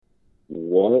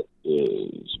what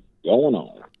is going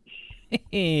on?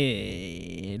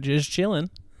 Just chilling.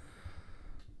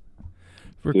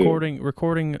 Recording.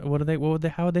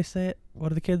 How would they say it? What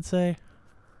do the kids say?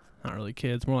 Not really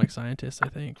kids, more like scientists, I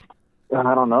think.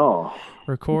 I don't know.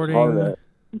 Recording,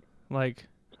 like,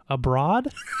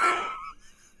 abroad?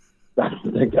 I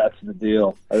think that's the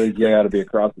deal. I think you got to be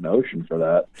across an ocean for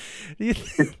that.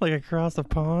 Like across a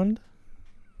pond?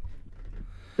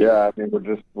 Yeah, I mean,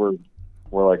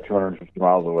 we're like 250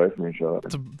 miles away from each other.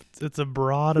 It's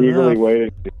abroad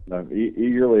eagerly enough.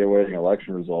 Eagerly awaiting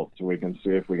election results so we can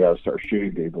see if we got to start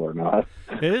shooting people or not.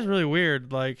 It is really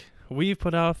weird. Like, we've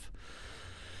put off...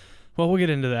 Well, we'll get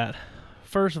into that.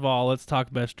 First of all, let's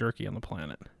talk best jerky on the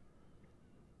planet.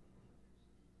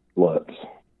 Let's.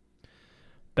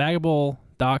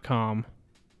 Bagabowl.com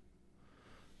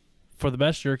for the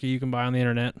best jerky you can buy on the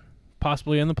internet,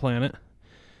 possibly on the planet.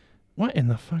 What in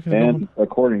the fuck is going on? And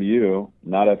according to you,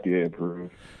 not FDA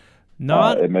approved.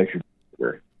 It makes you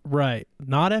bigger. Right.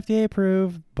 Not FDA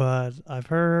approved, but I've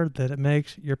heard that it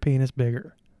makes your penis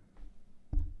bigger.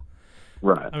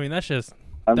 Right. I mean, that's just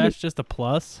a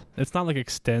plus. It's not like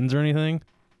extends or anything.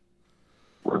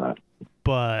 Right.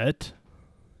 But,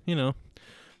 you know,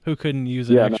 who couldn't use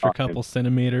an extra couple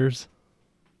centimeters?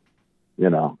 You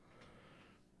know,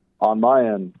 on my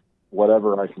end,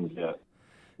 whatever I can get.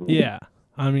 Yeah.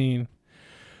 I mean,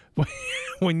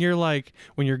 when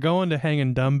you're going to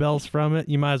hanging dumbbells from it,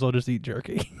 you might as well just eat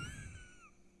jerky.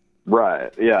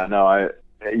 Right. Yeah. No,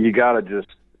 you gotta just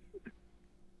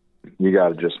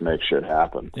make shit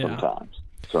happen sometimes.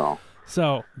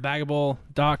 So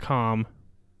Bagabowl.com,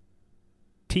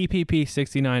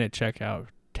 TPP69 at checkout,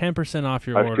 10% off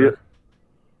your order.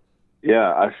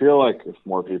 I feel like if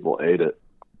more people ate it,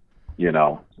 you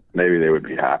know, maybe they would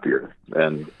be happier,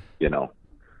 and you know,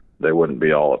 they wouldn't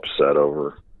be all upset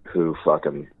over who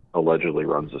fucking allegedly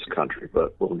runs this country.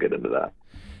 But we'll get into that.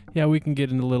 Yeah, we can get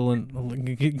into I don't know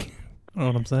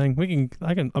what I'm saying.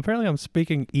 Apparently I'm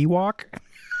speaking Ewok.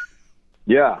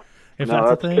 Yeah. If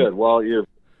that's a thing. Good. Well, you're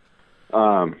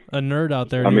a nerd out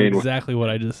there knew exactly what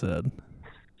I just said.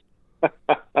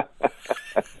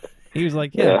 He was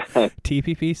like, yeah.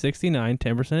 TPP 69,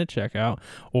 10% at checkout.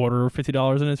 Order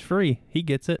 $50 and it's free. He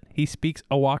gets it. He speaks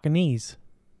Ewokanese.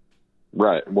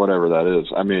 Right, whatever that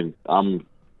is. I mean, I'm,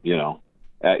 you know,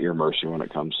 at your mercy when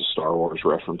it comes to Star Wars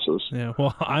references. Yeah,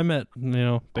 well, I'm at, you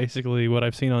know, basically what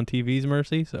I've seen on TV's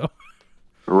mercy, so.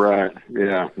 Right,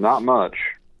 yeah, not much.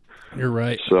 You're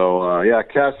right. So,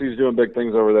 Cassie's doing big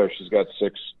things over there. She's got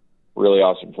 6 really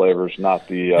awesome flavors, not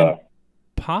the... And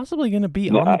possibly going to be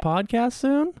on the podcast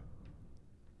soon?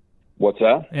 What's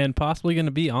that? And possibly going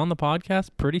to be on the podcast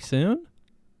pretty soon?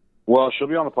 Well, she'll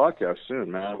be on the podcast soon,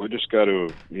 man. We just got to,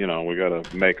 you know, we got to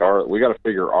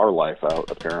figure our life out,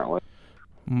 apparently.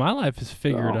 My life is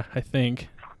figured, I think.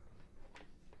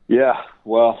 Yeah,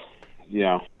 well, you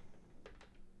know,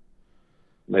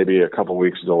 maybe a couple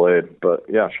weeks delayed, but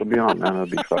yeah, she'll be on, man. That'll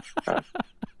be fun.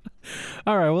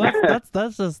 All right, well,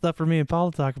 that's just stuff for me and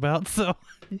Paul to talk about, so...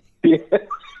 Yeah.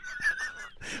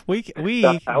 We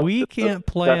can't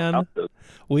plan a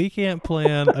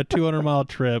 200-mile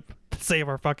trip to save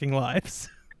our fucking lives.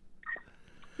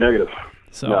 Negative.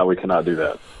 So, no, we cannot do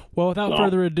that. Well, without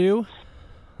further ado,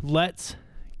 let's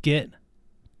get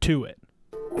to it.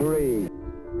 3,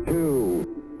 2,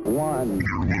 1.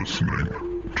 You're listening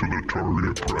to the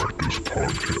Target Practice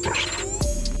Podcast.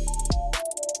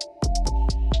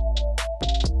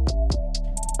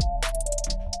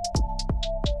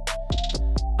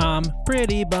 I'm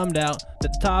pretty bummed out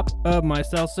that the top of my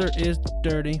seltzer is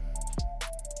dirty.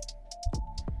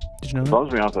 Did you know that? It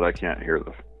bums me out that I can't hear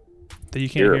the... That you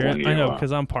can't hear it? I know,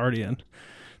 because I'm partying.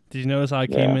 Did you notice how I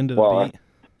came into the beat?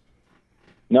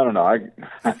 No.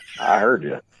 I heard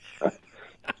you.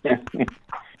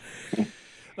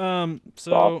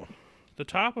 So the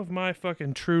top of my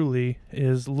fucking Truly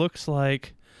looks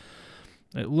like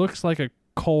a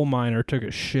coal miner took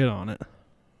a shit on it.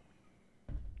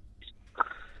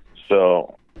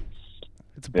 So,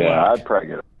 it's black. Yeah, I'd probably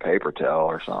get a paper towel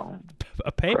or something.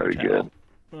 A paper pretty towel?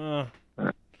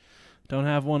 Good. Don't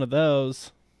have one of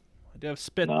those. I do have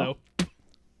spit, though.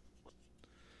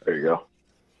 There you go.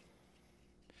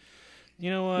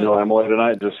 You know what? No Emily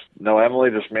tonight? Just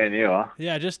me and you, huh?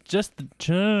 Yeah, just the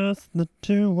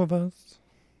two of us.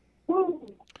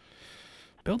 Woo.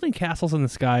 Building castles in the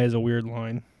sky is a weird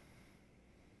line.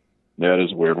 Yeah, it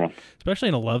is a weird one. Especially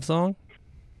in a love song.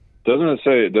 Doesn't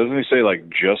he say like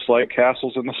just like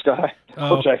castles in the sky?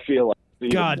 Oh. Which I feel like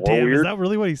is God damn, weird. Is that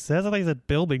really what he says? I thought he said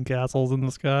building castles in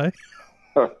the sky.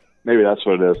 Maybe that's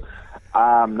what it is.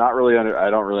 I don't really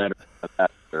understand that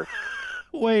either.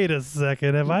 Wait a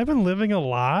second, have I been living a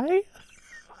lie?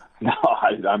 No,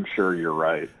 I'm sure you're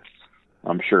right.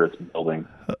 I'm sure it's building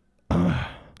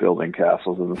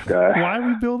castles in the sky. Why are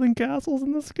we building castles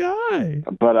in the sky?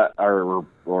 But or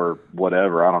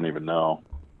whatever. I don't even know.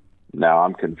 Now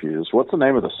I'm confused. What's the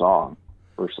name of the song?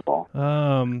 First of all,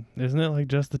 isn't it like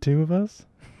just the two of us?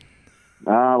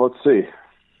 Let's see.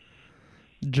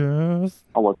 Just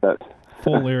I'll look that.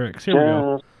 full lyrics. Here we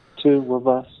go. Just two of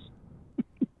us.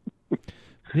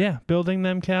 Yeah, building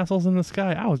them castles in the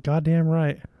sky. I was goddamn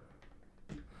right.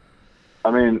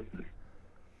 I mean,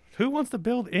 Who wants to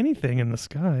build anything in the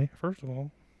sky? First of all,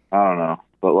 I don't know,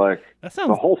 but like that the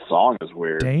sounds whole song is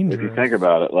weird. dangerous. If you think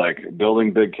about it, like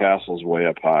building big castles way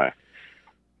up high.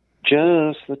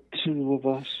 Just the two of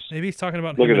us. Maybe he's talking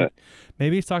about Look him. at it.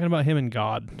 Maybe he's talking about him and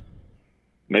God.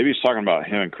 Maybe he's talking about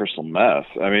him and crystal meth.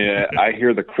 I mean, I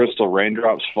hear the crystal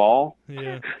raindrops fall.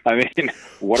 Yeah. I mean,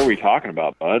 what are we talking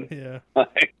about, bud? Yeah.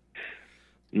 Like,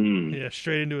 Yeah,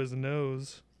 straight into his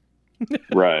nose.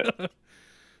 right.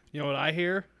 You know what I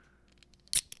hear?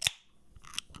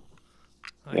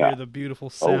 I Yeah. hear the beautiful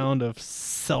sound of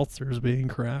seltzers being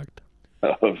cracked.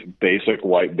 Of basic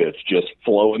white bits just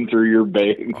flowing through your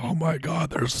veins. Oh my God,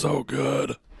 they're so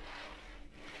good.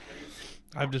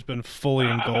 I've just been fully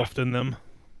engulfed in them.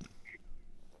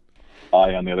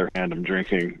 I, on the other hand, am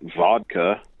drinking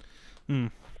vodka.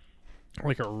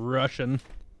 Like a Russian.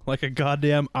 Like a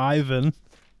goddamn Ivan.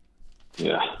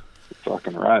 Yeah, you're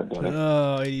fucking right, buddy.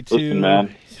 Oh, 82. Listen,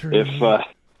 man, 83.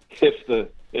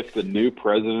 if the new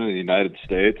president of the United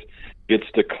States gets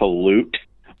to collude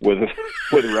with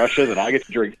Russia, then I get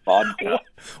to drink vodka.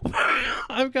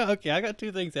 I got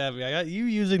two things happening. I got you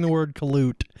using the word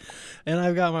collude, and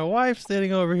I've got my wife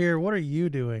standing over here. What are you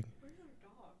doing?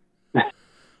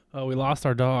 Oh, we lost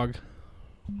our dog.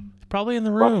 It's probably in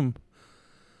the room.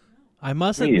 I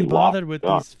mustn't be bothered with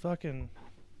these fucking...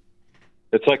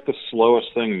 It's like the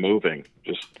slowest thing moving.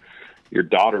 Just your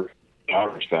daughter's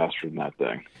faster than that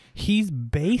thing. He's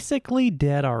basically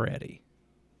dead already.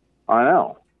 I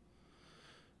know.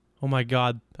 Oh my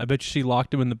God. I bet you she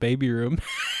locked him in the baby room.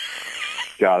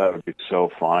 God, that would be so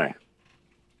funny.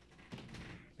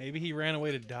 Maybe he ran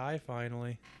away to die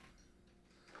finally.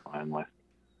 Finally.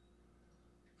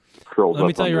 Let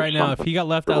me tell you right now, if he got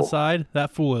left outside,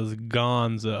 that fool is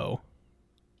gonzo.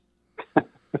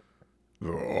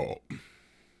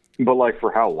 But like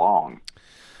for how long?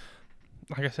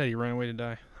 Like I said, he ran away to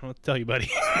die. I don't know what to tell you, buddy.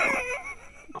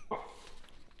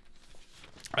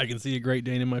 I can see a Great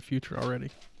Dane in my future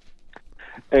already.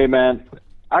 Hey man,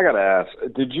 I gotta ask,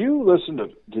 did you listen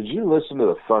to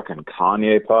the fucking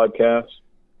Kanye podcast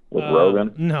with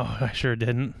Rogan? No, I sure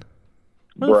didn't.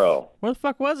 Bro. Where the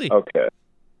fuck was he? Okay.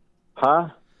 Huh?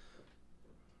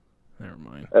 Never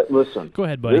mind. Listen. Go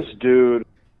ahead, buddy. This dude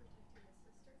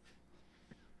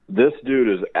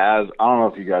is I don't know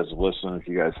if you guys have listened. If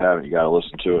you guys haven't, you got to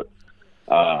listen to it.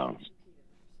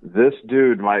 This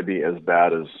dude might be as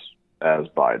bad as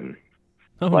Biden.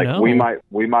 Oh, like no. we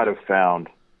might have found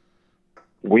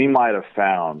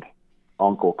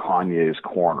Uncle Kanye's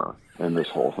corner in this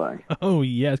whole thing. Oh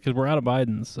yes, because we're out of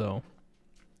Biden. So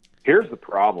here's the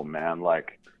problem, man. The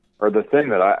thing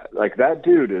that that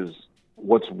dude is.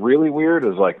 What's really weird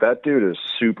is that dude is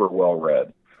super well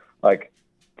read. Like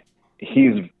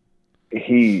he's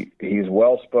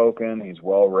well spoken. He's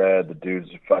well read. The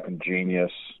dude's a fucking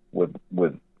genius with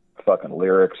fucking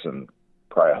lyrics and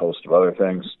probably a host of other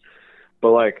things.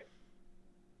 But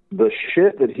the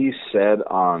shit that he said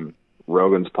on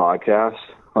Rogan's podcast,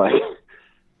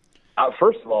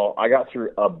 first of all, I got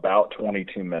through about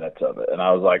 22 minutes of it, and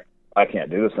I was like, I can't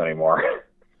do this anymore.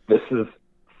 This is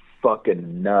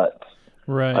fucking nuts.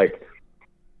 Right.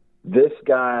 This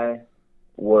guy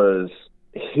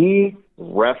he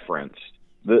referenced,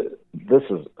 this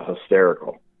is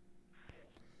hysterical,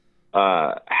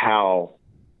 how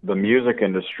the music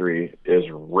industry is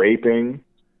raping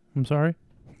I'm sorry?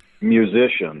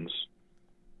 musicians,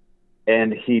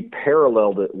 and he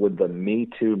paralleled it with the Me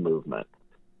Too movement.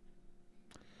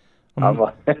 I'm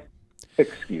like,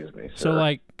 excuse me, sir. So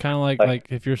kind of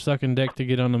like if you're sucking dick to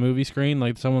get on the movie screen,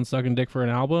 like someone's sucking dick for an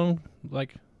album,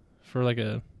 for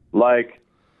a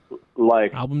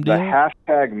album deal? The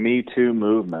hashtag Me Too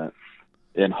movement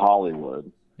in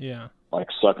Hollywood, yeah,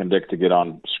 sucking dick to get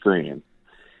on screen,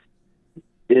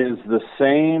 is the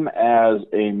same as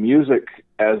a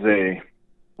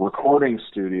recording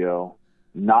studio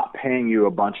not paying you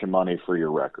a bunch of money for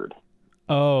your record.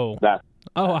 Oh,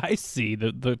 I see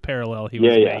the parallel he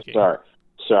was making.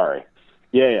 Sorry.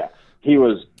 Yeah. He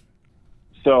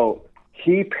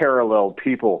paralleled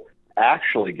people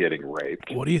actually getting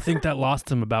raped. What do you think that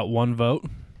lost him? About one vote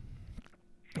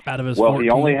out of his 14? Well, he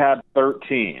only had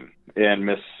 13. in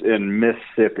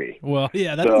Mississippi. Well,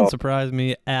 yeah, that doesn't surprise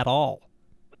me at all.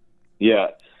 Yeah,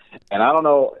 and I don't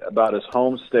know about his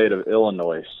home state of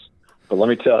Illinois, but let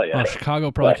me tell you. Well,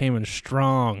 Chicago probably came in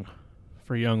strong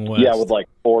for Young West. Yeah, with like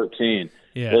 14.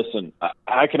 Yeah. Listen,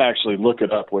 I can actually look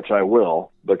it up, which I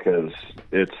will, because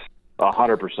it's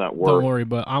 100% worth. Don't worry,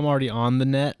 but I'm already on the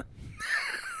net.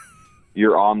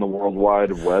 You're on the World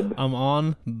Wide Web? I'm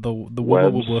on the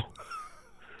webs.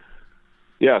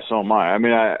 Yeah, so am I. I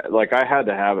mean, I had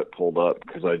to have it pulled up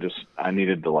because I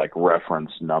needed to like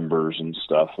reference numbers and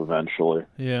stuff eventually.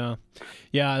 Yeah,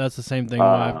 that's the same thing.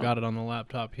 Why I've got it on the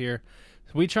laptop here.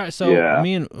 We try. So yeah.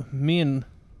 me and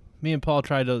Paul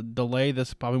tried to delay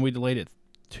this. I mean, we delayed it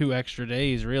 2 extra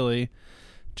days, really,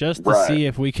 just to see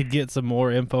if we could get some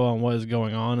more info on what is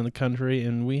going on in the country,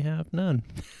 and we have none.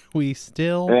 We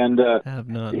still have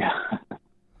none. Yeah.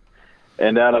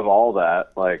 And out of all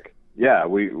that, like, yeah,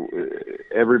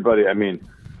 everybody, I mean,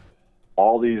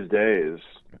 all these days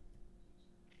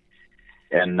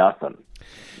and nothing.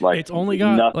 Like, it's only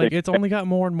got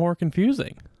more and more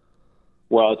confusing.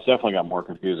 Well, it's definitely got more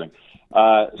confusing.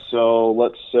 So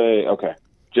let's say, okay,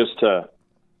 just to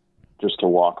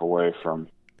walk away from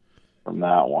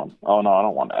that one. Oh no, I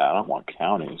don't want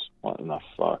counties. What in the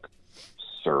fuck,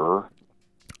 sir?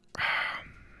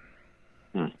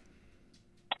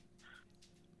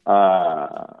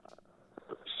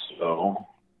 So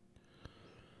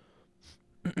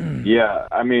yeah,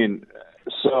 I mean,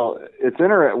 so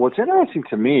what's interesting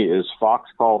to me is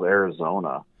Fox called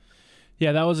Arizona.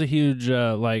 Yeah, that was a huge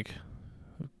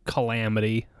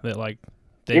calamity that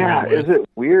they yeah, is it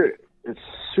weird? It's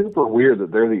super weird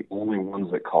that they're the only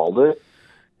ones that called it.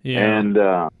 Yeah.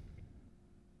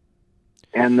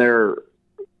 And they're,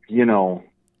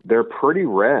 they're pretty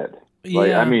red. Like,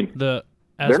 yeah. I mean, they're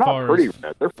not pretty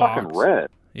red. They're Fox. Fucking red.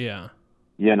 Yeah.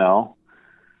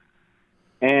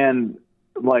 And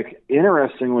like,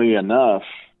 interestingly enough,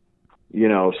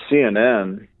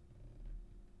 CNN,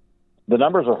 the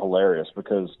numbers are hilarious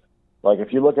because, like,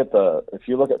 if you look at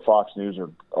Fox News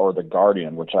or The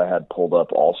Guardian, which I had pulled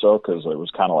up also because it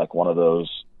was kind of like one of those,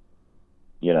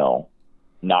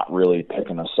 not really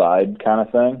picking a side kind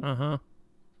of thing. Uh-huh.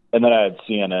 And then I had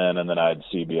CNN, and then I had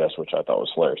CBS, which I thought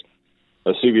was hilarious.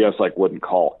 But CBS wouldn't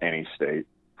call any state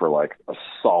for like a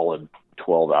solid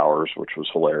 12 hours, which was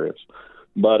hilarious.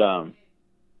 But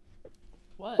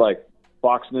like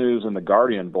Fox News and The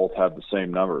Guardian both have the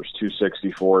same numbers,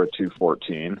 264 to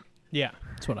 214. Yeah,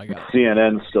 that's what I got.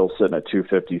 CNN's still sitting at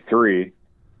 253,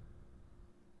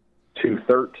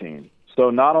 213. So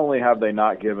not only have they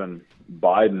not given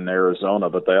Biden Arizona,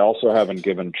 but they also haven't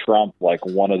given Trump like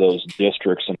one of those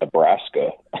districts in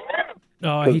Nebraska.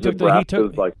 Oh, he took the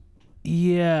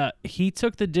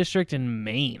district in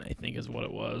Maine, I think is what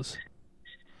it was.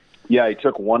 Yeah, he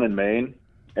took one in Maine,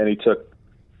 and he took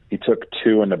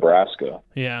 2 in Nebraska.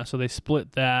 Yeah, so they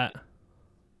split that.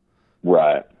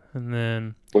 Right. And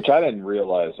then, which I didn't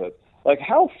realize that. Like,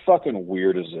 how fucking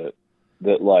weird is it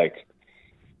that like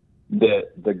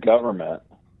the government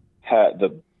had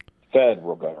the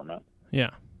federal government,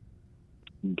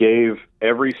 gave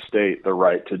every state the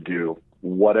right to do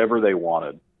whatever they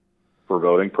wanted for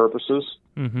voting purposes,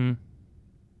 mm-hmm.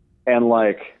 and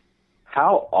like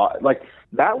how like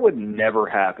that would never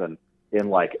happen in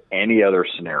like any other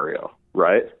scenario,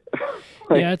 right?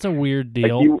 Like, yeah, it's a weird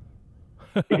deal.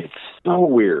 It's so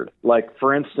weird. Like,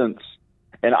 for instance,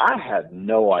 and I had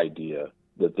no idea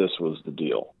that this was the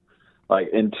deal, like,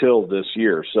 until this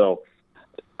year. So,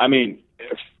 I mean,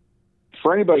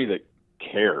 for anybody that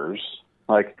cares,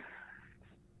 like,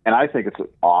 and I think it's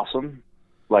awesome,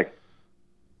 like,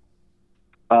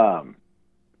 in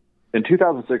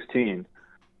 2016,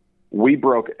 we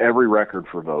broke every record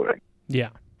for voting. Yeah.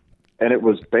 And it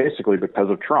was basically because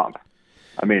of Trump.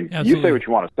 I mean, Absolutely. You say what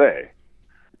you want to say,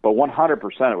 but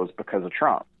 100% it was because of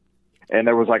Trump. And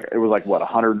it was like what,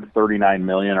 139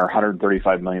 million or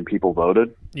 135 million people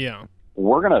voted. Yeah.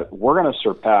 We're gonna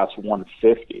surpass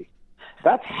 150.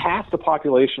 That's half the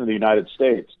population of the United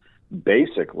States,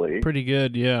 basically. Pretty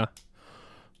good, yeah.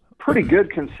 Pretty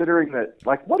good considering that.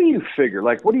 Like, what do you figure?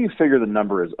 Like, what do you figure the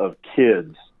number is of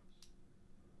kids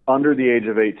under the age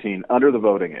of 18, under the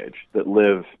voting age, that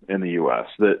live in the U.S.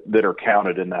 that are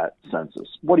counted in that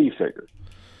census? What do you figure?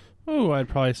 Oh, I'd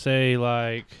probably say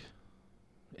like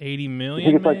 80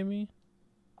 million, maybe. Like,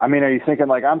 I mean, are you thinking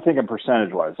like, I'm thinking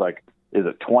percentage-wise, like, is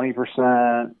it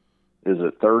 20%? Is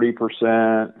it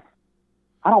 30%?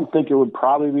 I don't think it would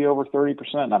probably be over 30%.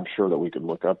 And I'm sure that we could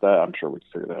look up that. I'm sure we could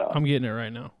figure that out. I'm getting it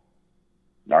right now.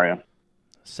 Are you?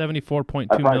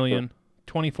 74.2 million,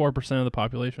 24% of the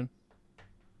population.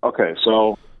 Okay,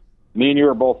 so Me and you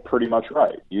are both pretty much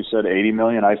right. You said 80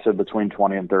 million. I said between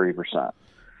 20 and 30%.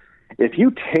 If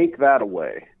you take that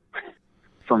away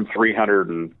from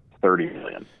 330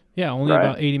 million. Yeah, only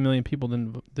about 80 million people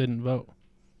didn't vote.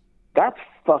 That's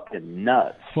fucking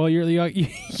nuts. Well, you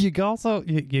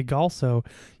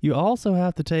also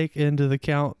have to take into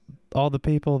account all the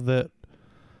people that,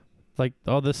 like,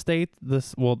 all the state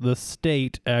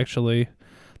actually,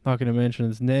 not going to mention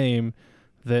his name,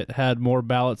 that had more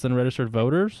ballots than registered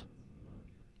voters.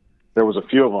 There was a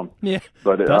few of them. Yeah,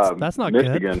 but that's not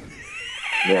Michigan. Good.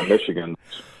 Yeah, Michigan.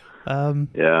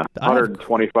 Yeah,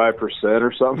 125%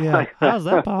 or something. Yeah, like that. How's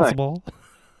that possible?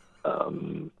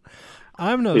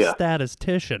 I'm no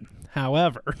statistician,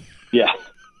 however. Yeah,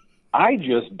 I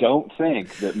just don't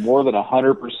think that more than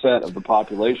 100% of the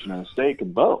population in a state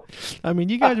can vote. I mean,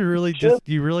 you guys are really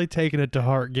you really taking it to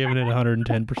heart, giving it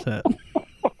 110%.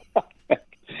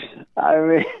 I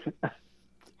mean,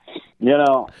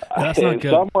 that's not good.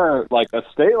 Somewhere like a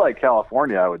state like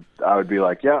California, I would be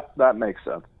like, yeah, that makes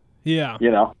sense. Yeah.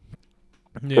 Because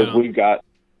we've got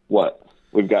what?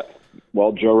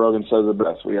 Well, Joe Rogan says it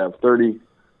best. We have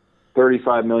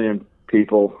 35 million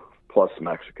people plus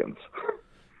Mexicans.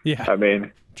 Yeah. I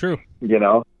mean, true. Dude.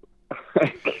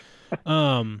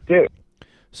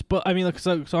 But I mean, look,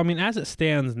 so I mean, as it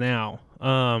stands now,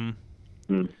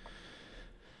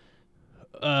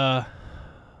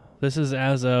 this is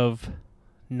as of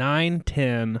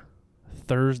 9:10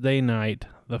 Thursday night,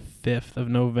 the 5th of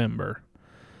November.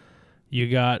 You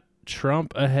got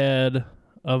Trump ahead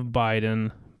of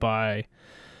Biden by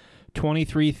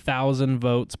 23,000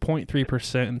 votes,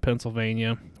 0.3% in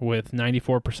Pennsylvania, with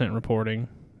 94% reporting.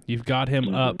 You've got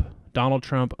him up, Donald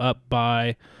Trump up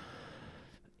by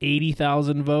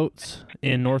 80,000 votes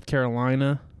in North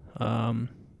Carolina,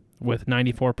 with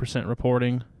 94%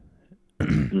 reporting.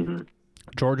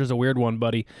 Georgia's a weird one,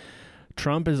 buddy.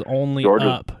 Trump is only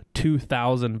up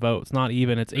 2,000 votes, not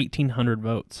even. It's 1,800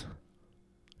 votes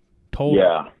total.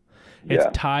 Yeah. It's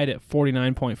tied at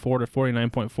 49.4 to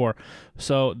 49.4.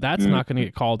 So that's not going to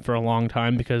get called for a long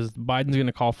time because Biden's going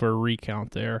to call for a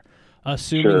recount there,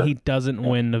 assuming he doesn't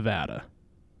win Nevada.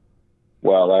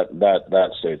 Well,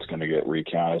 that state's going to get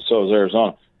recounted. So is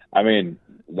Arizona. I mean,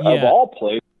 of all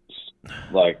places,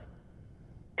 like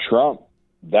Trump,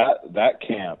 that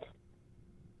camp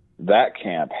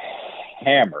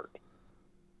hammered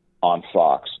on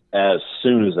Fox as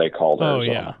soon as they called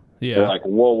Arizona. Yeah. They're like,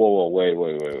 whoa, wait.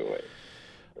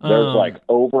 There's like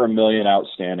over 1 million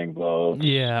outstanding votes.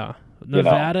 Yeah.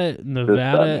 Nevada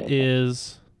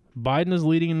is Biden is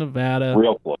leading in Nevada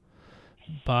real close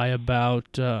by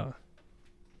about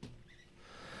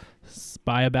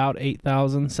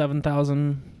 8,000,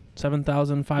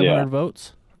 7,500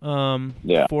 votes.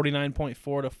 49.4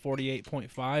 to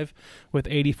 48.5 with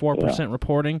 84%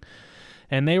 reporting.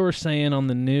 And they were saying on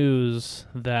the news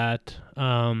that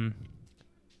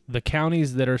the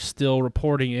counties that are still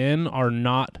reporting in are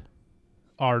not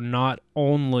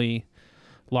only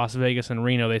Las Vegas and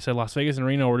Reno. They said Las Vegas and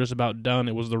Reno were just about done.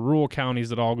 It was the rural counties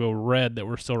that all go red that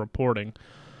were still reporting.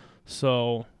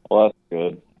 So, well, that's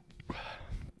good.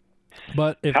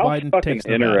 But if Biden takes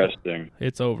the interesting,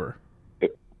 it's over.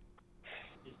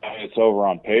 It's over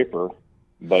on paper,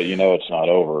 but it's not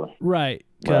over. Right,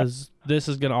 because this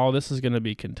is gonna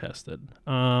be contested.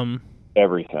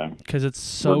 Everything, because it's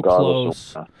so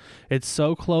close. It's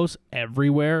so close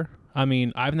everywhere. I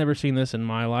mean, I've never seen this in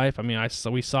my life. I mean,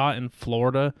 we saw it in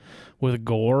Florida with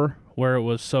Gore, where it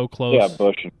was so close. Yeah,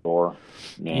 Bush and Gore.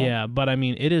 Yeah, but I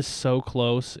mean, it is so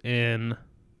close in.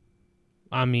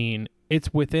 I mean,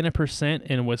 it's within 1%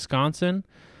 in Wisconsin.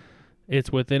 It's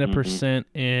within 1%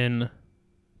 in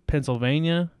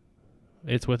Pennsylvania.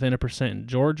 It's within 1% in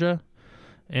Georgia,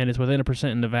 and it's within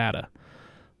 1% in Nevada.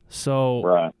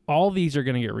 So all these are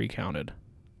going to get recounted.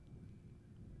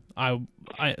 They're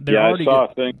already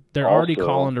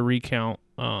calling to recount.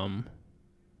 And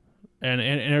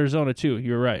Arizona too.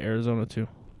 You're right, Arizona too.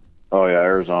 Oh yeah,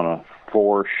 Arizona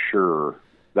for sure.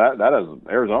 That is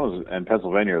Arizona and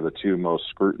Pennsylvania are the two most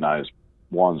scrutinized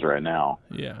ones right now.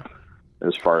 Yeah.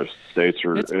 As far as the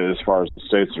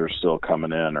states are still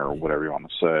coming in, or whatever you want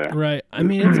to say. Right. I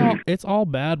mean, it's all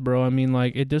bad, bro. I mean,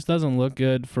 like, it just doesn't look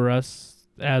good for us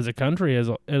as a country as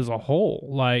a whole.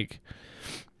 Like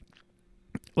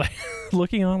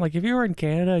looking on, like if you were in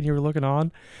Canada and you were looking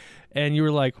on, and you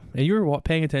were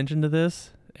paying attention to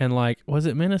this, and like, was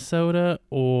it Minnesota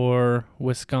or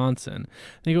Wisconsin?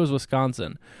 I think it was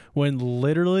Wisconsin, when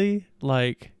literally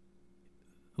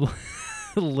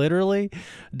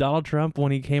Donald Trump,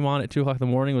 when he came on at 2:00 in the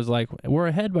morning, was like, we're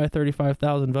ahead by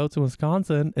 35,000 votes in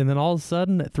Wisconsin. And then all of a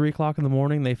sudden at 3:00 in the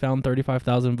morning, they found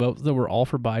 35,000 votes that were all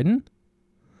for Biden.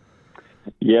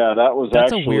 Yeah,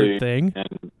 that's a weird thing.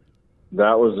 And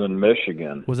that was in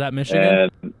Michigan. Was that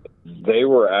Michigan? And they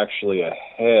were actually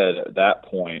ahead at that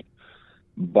point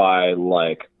by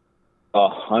like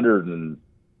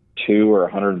 102 or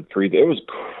 103. It was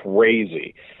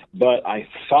crazy. But I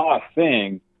saw a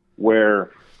thing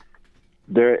where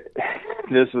this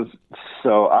is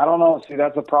so, I don't know. See,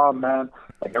 that's a problem, man.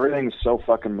 Like, everything's so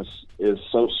fucking is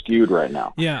so skewed right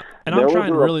now. Yeah, and there I'm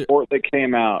trying to really. There was a report that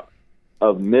came out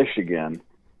of Michigan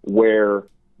where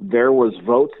there was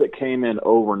votes that came in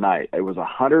overnight. It was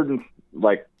 100 and,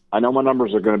 like, I know my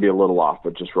numbers are going to be a little off,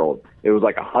 but just roll it. It was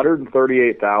like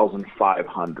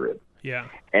 138,500. Yeah.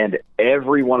 And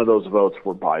every one of those votes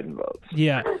were Biden votes.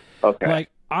 Yeah. Okay. Like,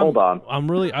 hold on. I'm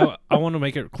really. I want to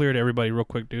make it clear to everybody real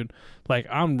quick, dude. Like,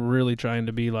 I'm really trying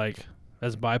to be like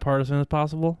as bipartisan as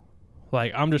possible.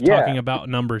 Like, I'm just talking about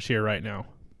numbers here right now.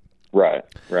 Right.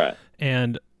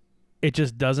 And it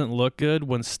just doesn't look good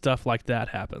when stuff like that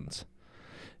happens.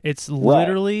 It's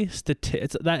literally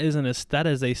that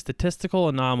is a statistical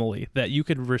anomaly that you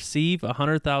could receive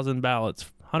 100,000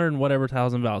 ballots, 100 and whatever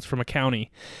thousand ballots from a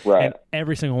county, and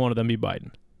every single one of them be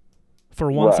Biden, for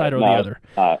one side or the other.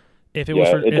 If it was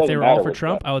if they were all for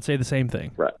Trump, I would say the same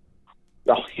thing. Right.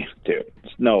 Oh, dude,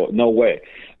 no way.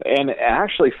 And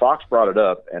actually, Fox brought it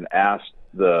up and asked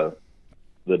the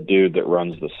dude that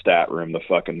runs the stat room, the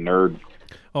fucking nerd.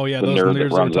 Oh yeah, those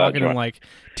nerds are talking in like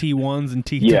T1s and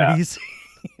T3s.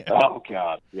 Yeah. Oh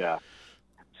god, yeah.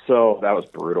 So that was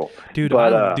brutal, dude.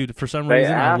 But, dude, for some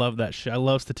reason, I love that shit. I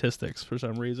love statistics for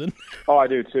some reason. Oh, I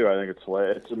do too. I think it's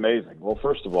amazing. Well,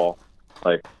 first of all,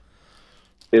 like,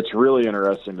 it's really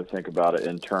interesting to think about it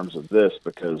in terms of this,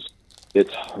 because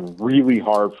it's really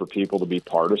hard for people to be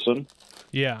partisan.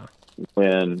 Yeah.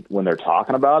 When they're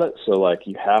talking about it, so like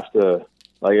you have to,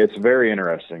 like, it's very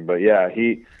interesting. But yeah,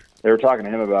 they were talking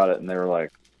to him about it, and they were like,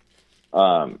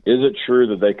 is it true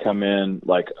that they come in,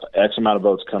 like, X amount of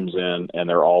votes comes in and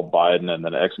they're all Biden, and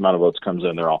then X amount of votes comes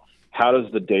in, they're all, how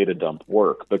does the data dump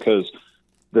work? Because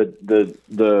the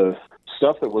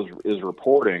stuff that is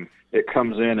reporting, it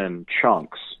comes in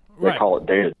chunks. They call it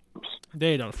data dumps.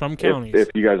 Data from counties. If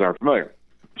you guys aren't familiar.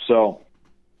 So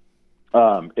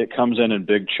it comes in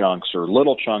big chunks or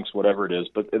little chunks, whatever it is,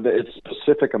 but it's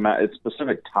specific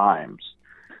times,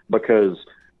 because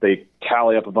they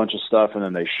tally up a bunch of stuff and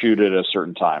then they shoot it at a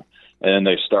certain time, and then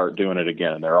they start doing it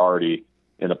again, and they're already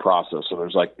in the process. So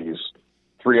there's like these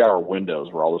 3-hour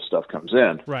windows where all this stuff comes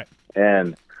in. Right.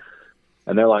 And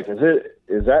they're like,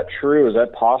 is that true? Is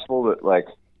that possible that, like,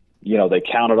 you know, they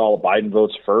counted all the Biden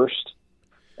votes first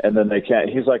and then they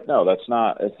can't? He's like, no, that's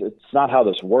not, it's not how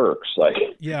this works. Like,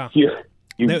 yeah,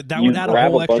 that would add a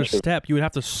whole extra step. You would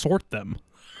have to sort them.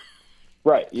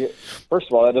 Right. First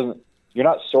of all, you're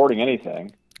not sorting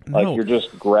anything. Like, you're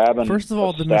just grabbing. First of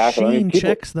all, the machine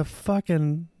checks the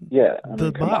fucking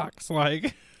the box.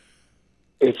 Like,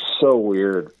 it's so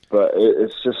weird, but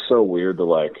it's just so weird to,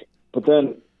 like. But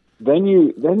then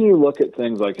you look at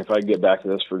things like, if I get back to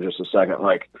this for just a second,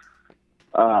 like,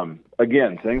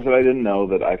 again, things that I didn't know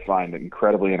that I find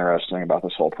incredibly interesting about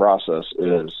this whole process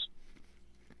is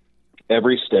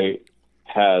every state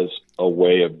has a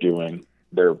way of doing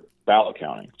their ballot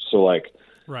counting. So, like,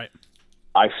 right.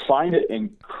 I find it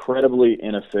incredibly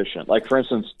inefficient. Like, for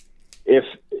instance,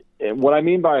 what I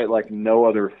mean by, like, no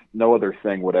other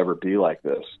thing would ever be like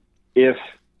this. If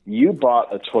you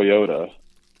bought a Toyota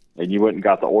and you went and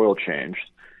got the oil changed,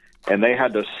 and they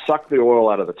had to suck the oil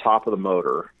out of the top of the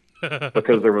motor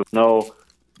because there was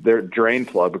their drain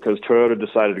plug, because Toyota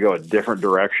decided to go a different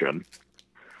direction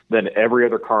than every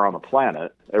other car on the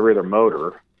planet, every other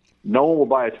motor, no one will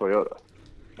buy a Toyota.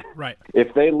 Right.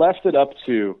 If they left it up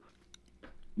to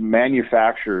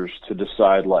manufacturers to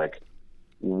decide, like,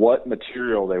 what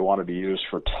material they wanted to use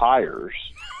for tires,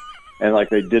 and, like,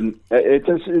 they didn't, it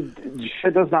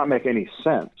does not make any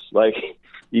sense. Like,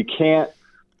 you can't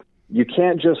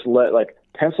just let, like,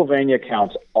 Pennsylvania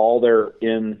counts all their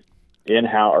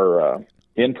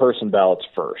in-person ballots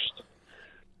first,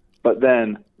 but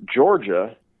then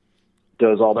Georgia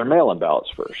does all their mail-in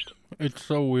ballots first. It's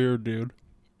so weird, dude.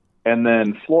 And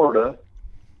then Florida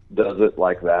does it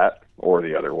like that, or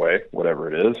the other way,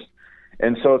 whatever it is.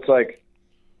 And so it's like,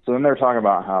 so then they're talking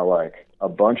about how, like, a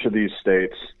bunch of these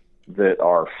states that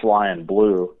are flying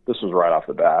blue, this was right off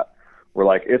the bat, were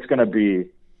like, it's going to be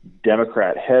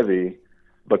Democrat heavy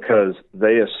because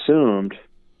they assumed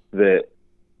that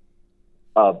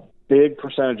a big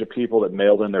percentage of people that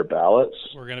mailed in their ballots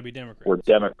were going to be Democrats. Were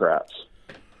Democrats.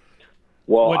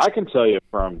 Well, I can tell you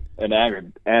from an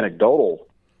anecdotal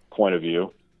point of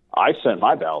view, I sent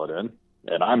my ballot in,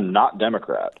 and I'm not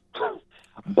Democrat.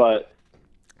 But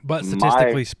But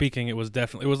statistically speaking, it was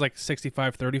like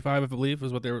 65-35, I believe,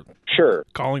 is what they were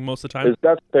calling most of the time.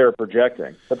 That's what they were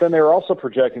projecting. But then they were also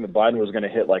projecting that Biden was going to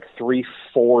hit like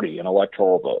 340 in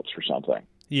electoral votes or something.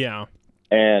 Yeah.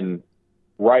 And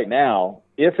right now,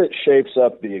 if it shapes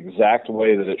up the exact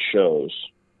way that it shows,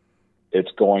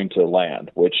 it's going to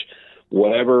land, which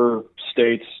whatever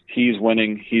states he's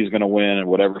winning, he's going to win, and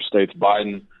whatever states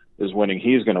Biden is winning,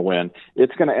 he's going to win.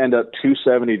 It's going to end up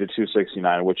 270 to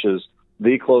 269, which is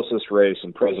the closest race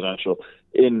in presidential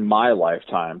in my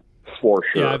lifetime, for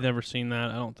sure. Yeah, I've never seen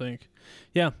that, I don't think.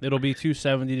 Yeah, it'll be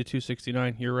 270 to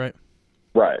 269. You're right.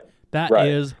 Right. That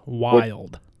is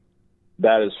wild.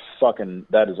 That is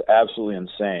absolutely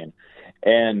insane.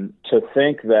 And to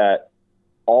think that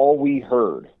all we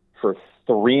heard for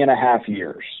 3.5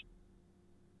 years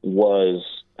was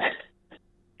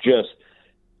just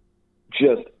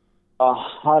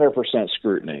 100%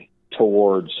 scrutiny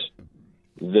towards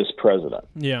this president.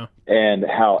 Yeah. And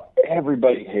how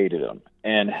everybody hated him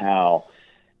and how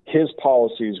his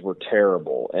policies were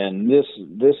terrible and this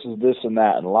and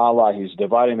that and he's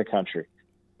dividing the country.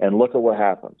 And look at what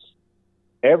happens.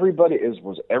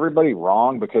 Was everybody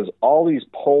wrong? Because all these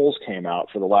polls came out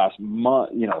for the last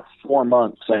month, 4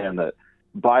 months, saying that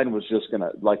Biden was just going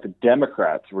to, like, the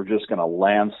Democrats were just going to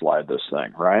landslide this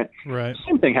thing, right? Right.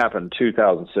 Same thing happened in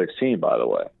 2016, by the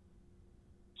way.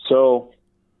 So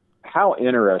how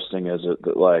interesting is it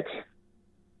that, like,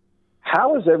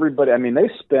 how is everybody, I mean, they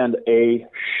spend a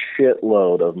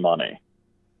shitload of money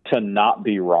to not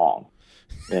be wrong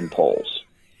in polls.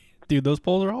 Dude, those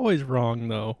polls are always wrong,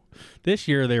 though. This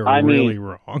year they were really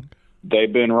wrong.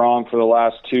 They've been wrong for the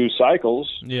last 2 cycles,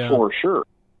 for sure.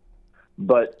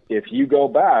 But if you go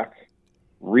back,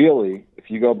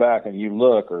 and you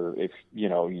look, or if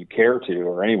you care to,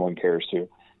 or anyone cares to,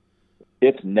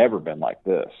 it's never been like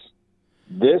this.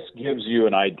 This gives you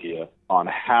an idea on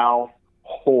how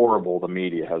horrible the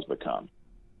media has become.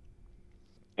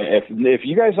 If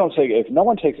no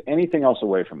one takes anything else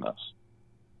away from this,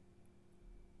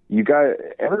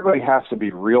 everybody has to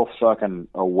be real fucking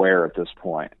aware at this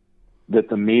point that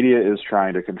the media is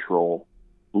trying to control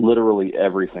literally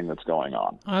everything that's going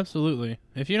on. Absolutely.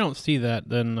 If you don't see that,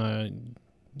 then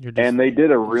you're just... And they did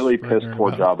a really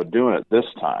piss-poor job of doing it this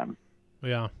time.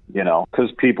 Yeah. Because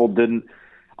people didn't...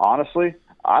 Honestly,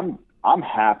 I'm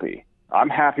happy. I'm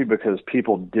happy because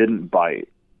people didn't bite.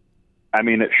 I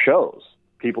mean, it shows.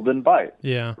 People didn't bite.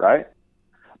 Yeah. Right?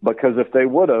 Because if they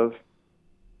would have,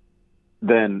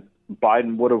 then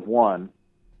Biden would have won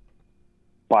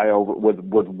with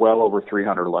well over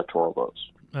 300 electoral votes.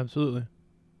 Absolutely.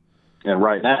 And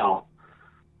right now,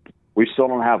 we still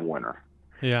don't have a winner.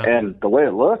 Yeah. And the way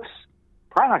it looks,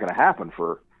 probably not going to happen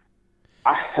for.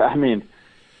 I mean,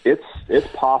 it's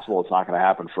possible it's not going to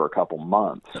happen for a couple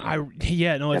months.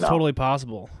 It's totally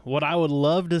possible. What I would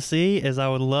love to see is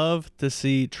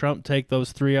Trump take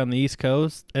those 3 on the East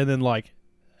Coast and then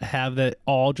have that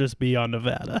all just be on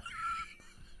Nevada.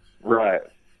 Right.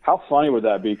 How funny would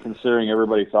that be, considering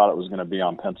everybody thought it was going to be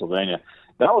on Pennsylvania?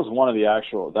 That was one of the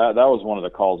that was one of the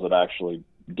calls that actually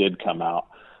did come out.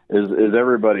 Is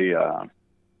everybody thought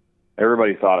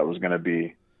it was going to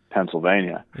be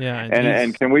Pennsylvania? Yeah.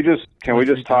 And can we just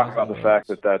talk about the fact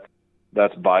that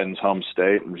that's Biden's home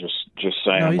state, and just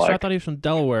saying? No, I thought he was from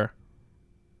Delaware.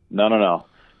 No.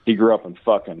 He grew up in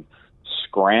fucking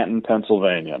Scranton,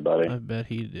 Pennsylvania, buddy. I bet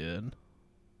he did.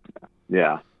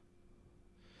 Yeah.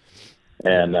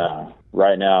 And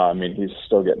right now, I mean, he's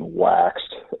still getting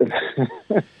waxed.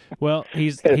 Well,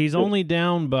 he's only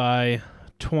down by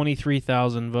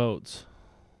 23,000 votes.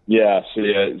 Yeah.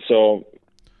 So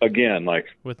again,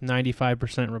 with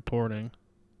 95% reporting.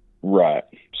 Right.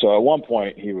 So at one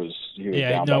point he was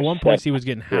down by at one point he was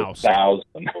getting housed.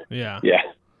 1,000. Yeah. Yeah.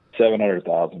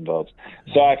 700,000 votes.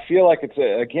 So I feel like this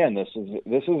is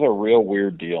a real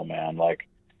weird deal, man.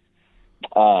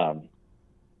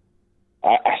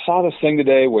 I saw this thing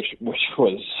today, which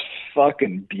was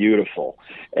fucking beautiful,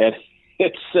 and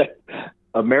it said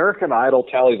American Idol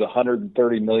tallies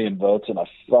 130 million votes in a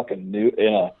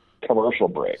commercial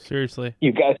break. Seriously,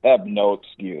 you guys have no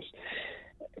excuse.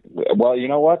 Well, you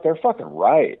know what? They're fucking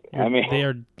right.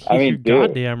 You're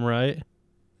goddamn right.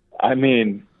 I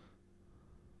mean,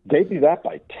 they do that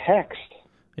by text.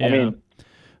 Yeah. I mean,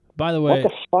 by the way,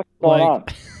 what the fuck is going on?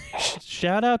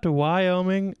 Shout out to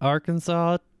Wyoming,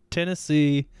 Arkansas,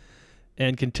 Tennessee,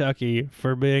 and Kentucky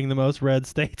for being the most red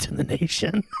states in the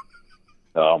nation.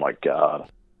 Oh my God!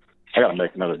 I gotta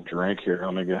make another drink here.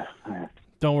 Let me go.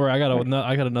 Don't worry, I got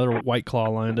another White Claw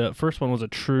lined up. First one was a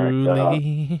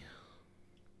Truly.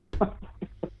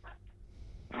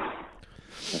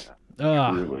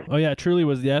 Truly. Oh yeah, Truly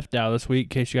was the FDOW this week. In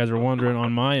case you guys were wondering,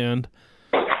 on my end,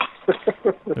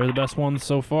 they're the best ones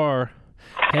so far.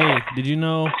 Hey, did you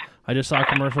know? I just saw a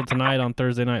commercial tonight on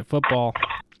Thursday Night Football.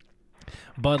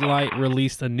 Bud Light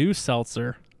released a new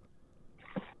seltzer.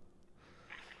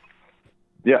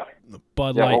 Yeah.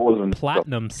 Bud Light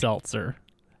Platinum Seltzer.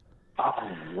 Oh,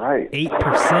 right.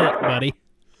 8%, buddy.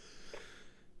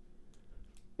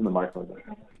 In the microphone.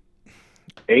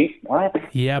 8? What?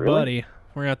 Yeah, really? buddy.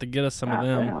 We're going to have to get us some of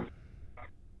them. Damn.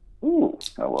 Ooh.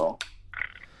 Oh, well.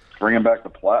 Bringing back the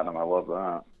Platinum. I love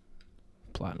that.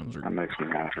 Platinums are that makes me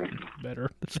happy. Better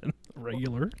than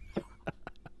regular.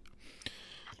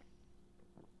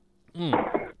 Nice.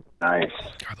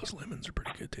 God, those lemons are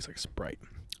pretty good. Tastes like Sprite.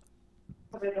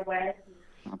 That's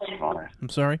funny. I'm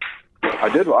sorry?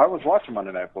 I was watching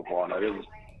Monday Night Football, and I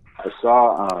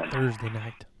saw... Thursday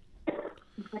night.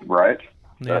 Right?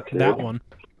 Yeah, that one.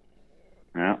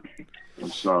 Yeah. I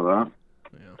saw that.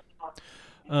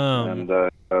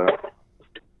 Yeah.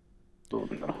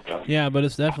 Yeah, but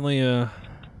it's definitely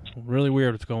really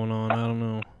weird what's going on. I don't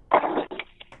know.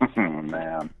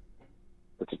 Man.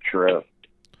 It's a trip.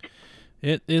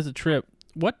 It is a trip.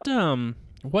 What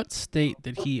state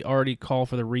did he already call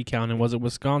for the recount? And was it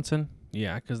Wisconsin?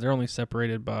 Yeah, because they're only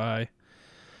separated by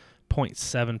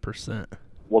 0.7%.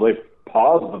 Well, they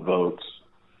paused the votes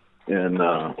in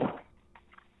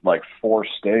like 4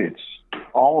 states.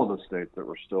 All of the states that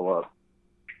were still up.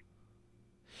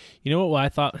 You know what I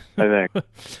thought? I think.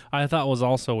 I thought was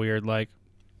also weird. Like,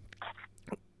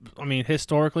 I mean,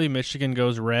 historically, Michigan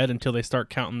goes red until they start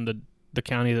counting the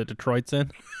county that Detroit's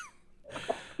in.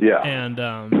 Yeah. And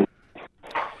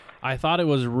I thought it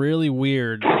was really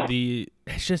weird.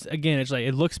 It's just, again, it's like,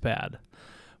 it looks bad.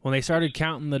 When they started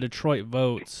counting the Detroit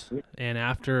votes, and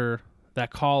after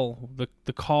that call,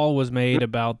 the call was made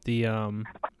about the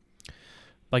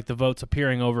like the votes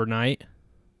appearing overnight,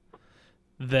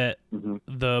 that the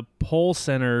the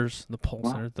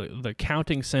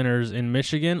counting centers in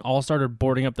Michigan all started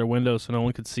boarding up their windows so no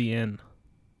one could see in.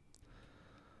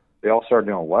 They all started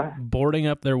doing what? Boarding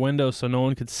up their windows so no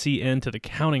one could see into the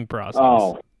counting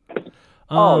process.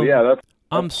 Oh, yeah, that's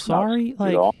I'm sorry,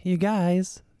 like, you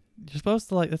guys, you're supposed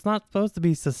to, like, it's not supposed to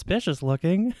be suspicious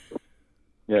looking.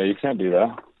 Yeah, you can't do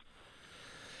that.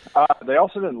 They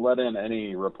also didn't let in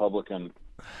any Republican,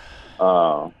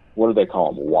 what do they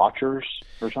call them, watchers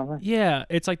or something? Yeah,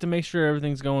 it's like to make sure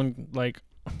everything's going, like,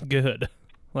 good.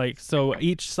 Like, so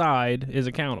each side is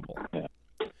accountable. Yeah.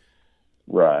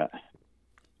 Right.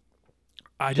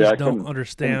 I just don't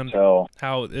understand how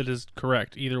it is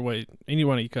correct either way. Any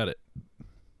way you cut it.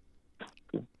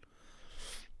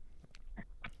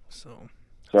 So.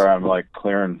 Sorry, I'm like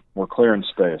we're clearing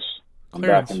space. I'm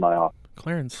back in my office.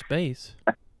 Clearing space?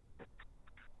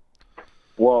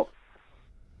 Well,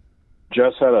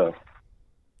 Jess had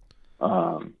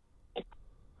a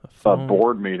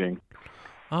board meeting.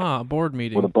 A board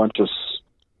meeting. With a bunch of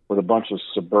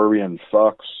suburban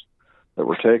fucks that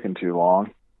were taking too long.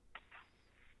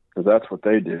 Because that's what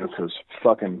they do. Because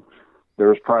fucking, there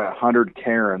was probably 100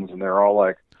 Karens, and they're all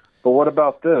like, "But what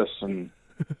about this? And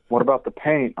what about the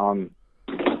paint on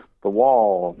the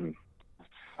wall?" And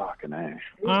fucking A.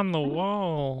 On the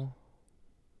wall.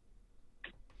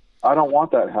 I don't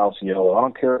want that house yellow. I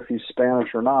don't care if he's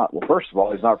Spanish or not. Well, first of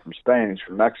all, he's not from Spain. He's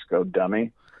from Mexico,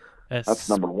 dummy. That's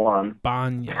number one.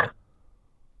 España.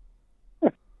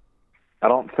 I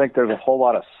don't think there's a whole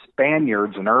lot of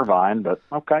Spaniards in Irvine, but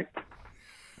okay.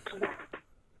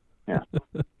 Yeah.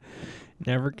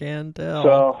 Never can tell.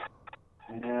 So,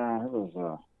 yeah, it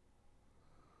was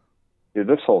dude,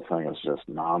 this whole thing is just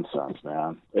nonsense,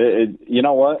 man. You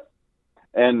know what?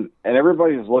 And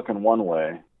everybody's looking one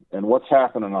way, and what's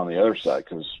happening on the other side?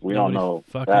 Because we don't know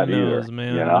that knows, either.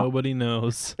 Man. You know? Nobody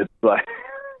knows. It's like,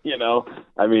 you know,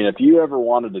 I mean, if you ever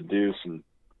wanted to do some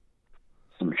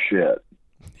shit,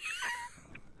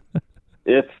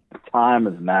 it's time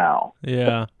is now.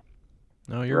 Yeah.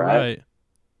 No, you're right.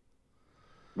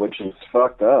 Which is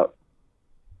fucked up.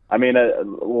 I mean,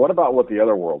 what about what the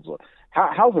other world's look?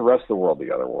 How's the rest of the world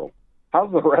the other world? How's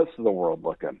the rest of the world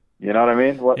looking? You know what I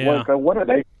mean? What are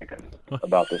they thinking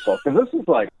about this all? Because this is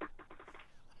like,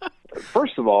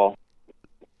 first of all,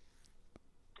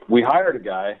 we hired a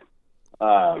guy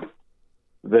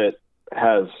that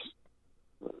has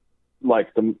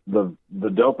like the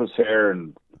dopest hair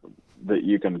and that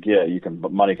you can get,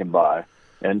 money can buy,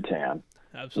 and tan.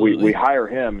 Absolutely. We hire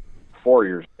him 4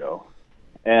 years ago,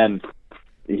 and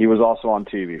he was also on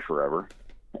TV forever,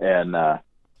 and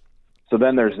so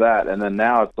then there's that, and then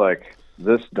now it's like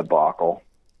this debacle,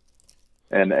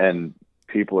 and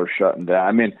people are shutting down.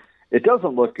 I mean, it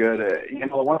doesn't look good. You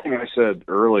know, the one thing I said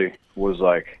early was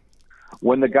like,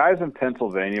 when the guys in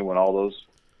Pennsylvania, when all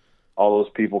those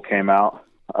people came out,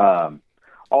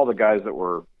 all the guys that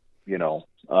were,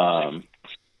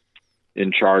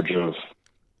 in charge of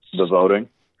the voting,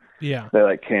 they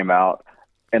like came out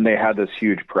and they had this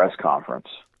huge press conference.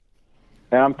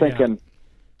 And I'm thinking,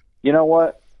 you know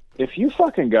what? If you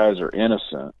fucking guys are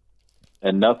innocent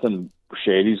and nothing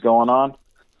shady's going on,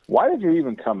 why did you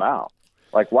even come out?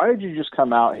 Like, why did you just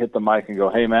come out, hit the mic, and go,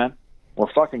 hey, man,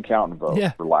 we're fucking counting votes.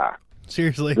 Yeah. Relax.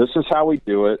 Seriously. This is how we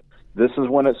do it. This is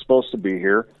when it's supposed to be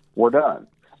here. We're done.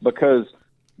 Because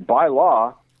by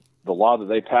law, the law that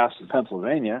they passed in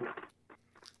Pennsylvania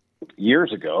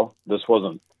years ago, this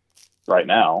wasn't right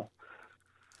now,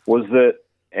 was that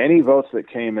any votes that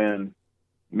came in,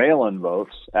 mail-in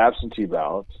votes, absentee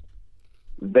ballots,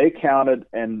 they counted,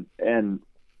 and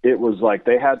it was like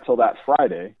they had till that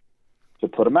Friday to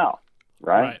put them out,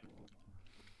 right?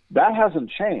 That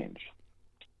hasn't changed.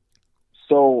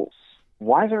 So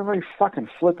why is everybody fucking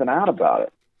flipping out about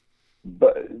it?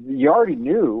 But you already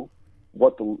knew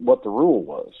what the rule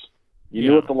was. You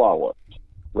knew what the law was,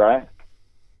 right?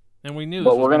 And we knew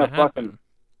but this we're was going to fucking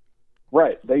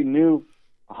right. They knew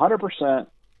 100%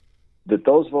 that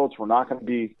those votes were not going to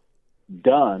be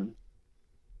done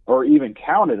or even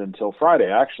counted until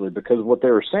Friday, actually, because what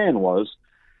they were saying was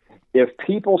if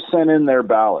people sent in their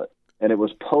ballot and it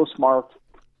was postmarked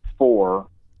for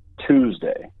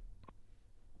Tuesday,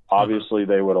 obviously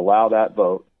they would allow that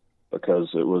vote because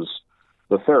it was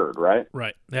the 3rd, right?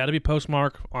 Right. They had to be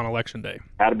postmarked on Election Day.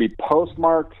 Had to be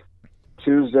postmarked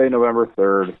Tuesday, November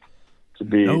 3rd to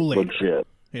be legit.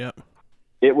 Yeah.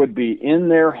 It would be in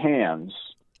their hands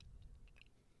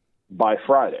by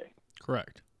Friday.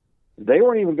 Correct. They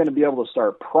weren't even going to be able to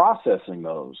start processing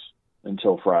those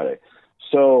until Friday.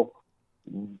 So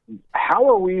how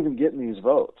are we even getting these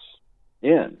votes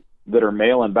in that are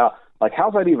mail-in ballot? Like,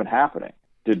 how's that even happening?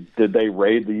 Did they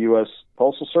raid the U.S.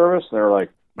 Postal Service? They're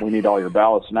like, we need all your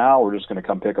ballots now. We're just going to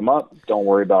come pick them up. Don't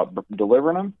worry about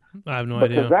delivering them. I have no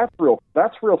idea. Because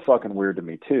that's real fucking weird to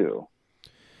me too.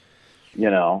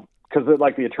 Because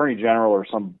like the Attorney General or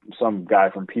some guy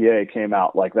from PA came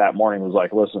out like that morning, was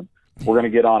like, listen, we're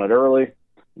going to get on it early.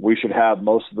 We should have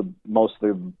most of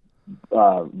the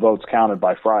votes counted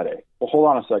by Friday. Well, hold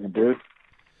on a second, dude.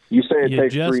 You say it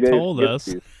takes 3 days. You just told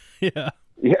us. Yeah.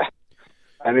 Yeah.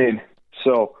 I mean,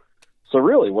 so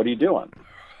really, what are you doing?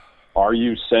 Are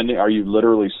you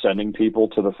literally sending people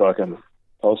to the fucking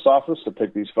post office to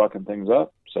pick these fucking things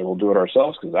up? Say we'll do it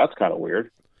ourselves, because that's kind of weird.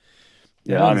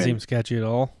 Yeah, that doesn't seem sketchy at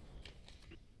all.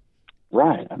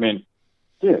 Right. I mean,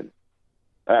 dude,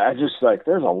 I just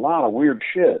there's a lot of weird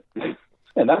shit,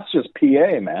 and that's just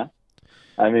PA, man.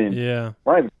 I mean, yeah,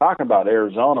 we're not even talking about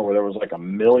Arizona where there was like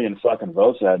 1 million fucking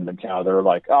votes that hadn't been counted. They were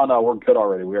like, oh no, we're good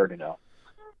already. We already know.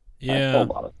 Yeah.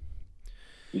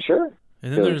 You sure?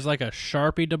 And then there's like a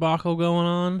Sharpie debacle going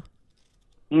on.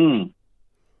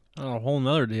 A whole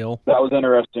nother deal. That was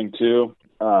interesting too.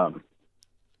 I'm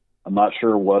not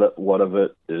sure what of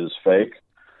it is fake,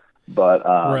 but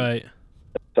right.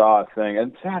 I saw a thing,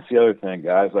 and that's the other thing,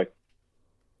 guys. Like,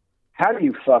 how do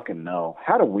you fucking know?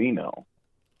 How do we know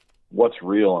what's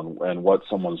real and what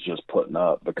someone's just putting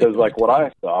up? Because like what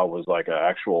I saw was like an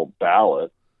actual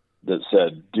ballot that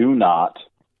said, "Do not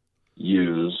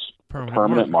use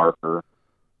permanent marker."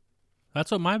 That's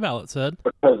what my ballot said.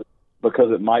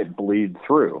 Because it might bleed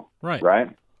through. Right. Right.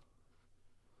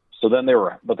 So then they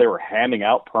were handing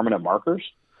out permanent markers.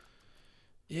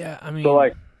 Yeah, I mean. So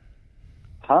like,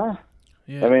 huh?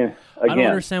 Yeah. I mean, again, I don't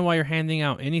understand why you're handing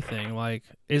out anything. Like,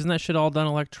 isn't that shit all done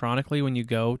electronically when you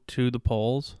go to the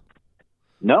polls?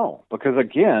 No, because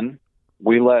again,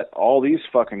 we let all these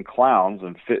fucking clowns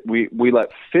and we let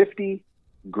 50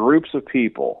 groups of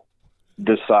people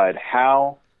decide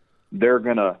how they're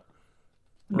gonna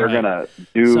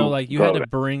do. So like you voting. had to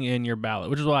bring in your ballot,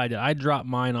 which is what I did. I dropped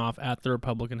mine off at the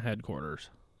Republican headquarters.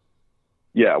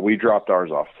 Yeah, we dropped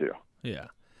ours off too. Yeah,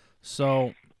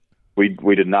 so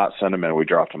we did not send them in. We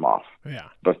dropped them off. Yeah,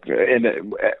 but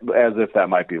as if that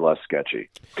might be less sketchy.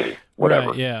 Whatever.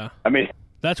 Right, yeah. I mean,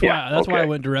 that's why I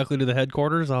went directly to the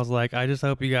headquarters. I was like, I just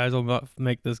hope you guys will not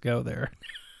make this go there.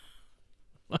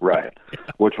 Right, yeah.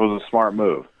 Which was a smart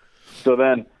move. So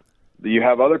then you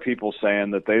have other people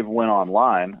saying that they've went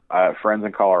online. I have friends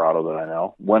in Colorado that I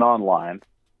know went online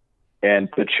and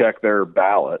to check their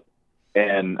ballot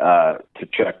and to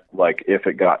check like if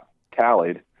it got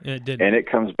tallied. It didn't. And it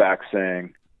comes back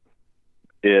saying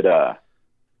it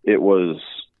was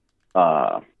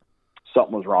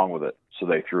something was wrong with it, so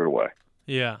they threw it away.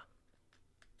 Yeah.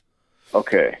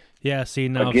 Okay. Yeah. See,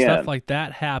 now if stuff like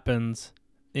that happens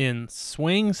in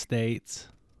swing states,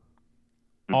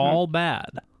 all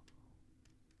bad.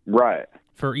 Right.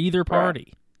 For either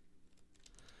party. Right.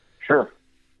 Sure.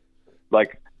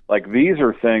 Like these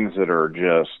are things that are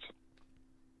just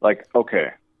like,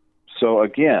 okay, so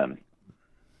again,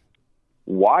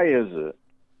 why is it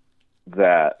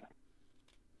that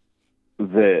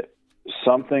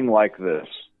something like this,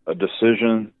 a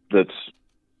decision that's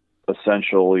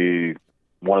essentially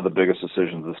one of the biggest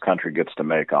decisions this country gets to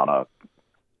make on a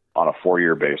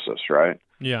 4-year basis, right?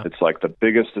 Yeah. It's like the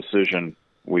biggest decision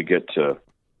we get to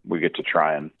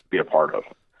try and be a part of.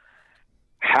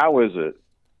 How is it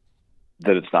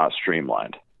that it's not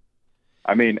streamlined?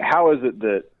 I mean, how is it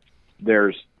that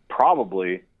there's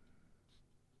probably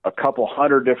a couple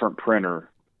hundred different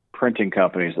printing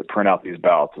companies that print out these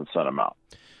ballots and send them out?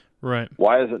 Right.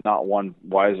 Why is it not one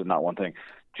thing?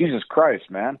 Jesus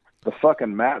Christ, man. The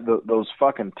fucking those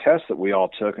fucking tests that we all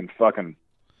took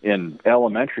in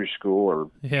elementary school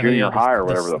or junior high or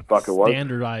whatever the fuck it was.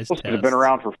 Standardized tests. They've been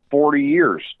around for 40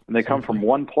 years and they come from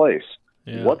one place.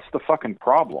 Yeah. What's the fucking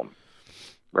problem?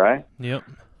 Right? Yep.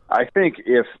 I think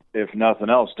if nothing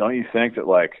else, don't you think that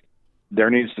like there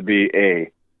needs to be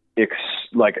a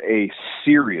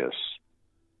serious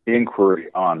inquiry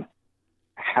on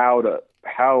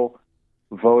how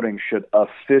voting should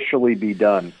officially be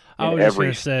done? I was just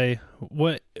going to say,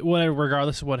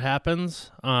 regardless of what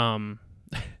happens,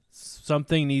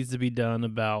 something needs to be done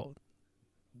about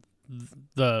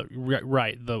the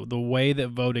way that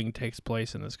voting takes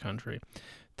place in this country.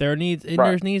 There needs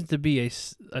to be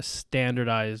a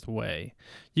standardized way.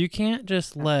 You can't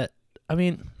just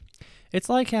it's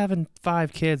like having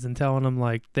 5 kids and telling them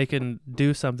like they can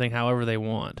do something however they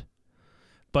want,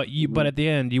 but at the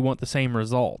end you want the same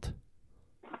result.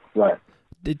 Right.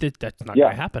 That's not going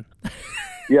to happen.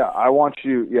 Yeah, I want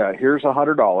you. Yeah, here's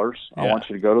 $100. I want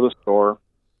you to go to the store,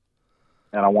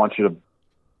 and I want you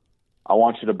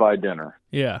to buy dinner.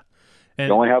 Yeah, and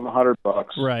you only have $100.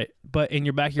 Right, but in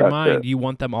your back of your mind, you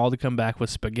want them all to come back with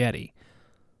spaghetti.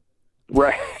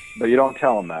 Right, but you don't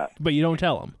tell them that. But you don't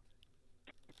tell them.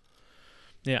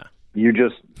 Yeah. You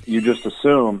just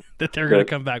assume that they're going to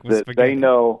come back with spaghetti. They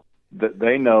know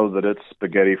that it's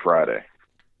Spaghetti Friday.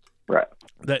 Right.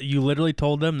 That you literally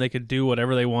told them they could do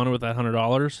whatever they wanted with that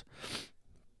 $100,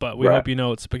 but we hope you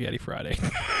know it's Spaghetti Friday.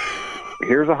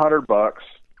 Here's $100.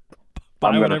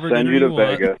 I'm going to send you to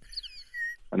Vegas.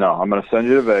 No, I'm going to send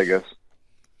you to Vegas.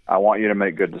 I want you to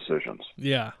make good decisions.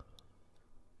 Yeah.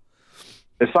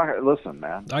 It's not. Listen,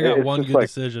 man. I got one good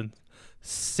decision.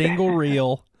 Single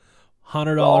reel,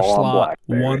 $100 slot,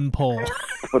 black, one pull.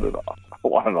 Put it on. I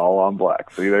want it all on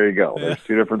black. See, there you go. There's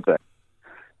 2 different things.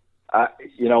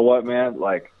 You know what, man?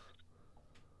 Like,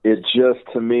 it just,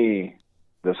 to me,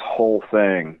 this whole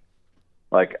thing,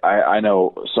 like, I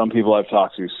know some people I've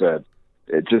talked to said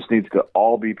it just needs to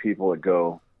all be people that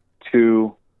go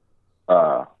to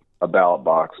a ballot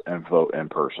box and vote in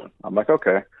person. I'm like,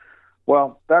 okay,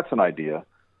 well, that's an idea.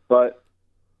 But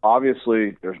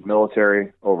obviously there's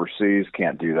military overseas,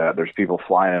 can't do that. There's people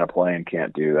flying in a plane,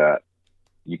 can't do that.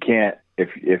 You can't,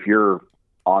 if you're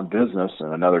on business in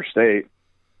another state,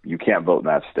 you can't vote in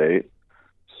that state.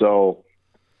 So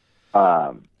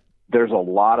there's a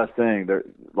lot of things there,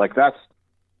 like that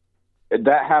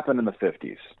happened in the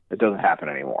 50s. It doesn't happen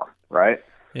anymore, right?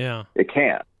 Yeah. It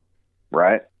can't,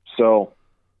 right? So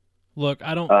look,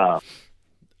 I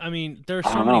mean, there's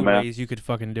so many ways you could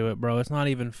fucking do it, bro. It's not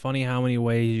even funny how many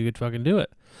ways you could fucking do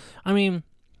it. I mean,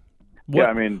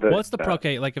 what's the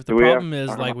okay? Like, if the problem is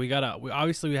like we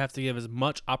obviously have to give as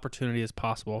much opportunity as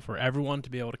possible for everyone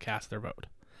to be able to cast their vote.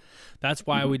 That's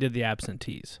why we did the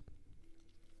absentees.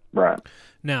 Right.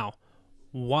 Now,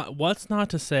 what's not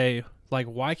to say, like,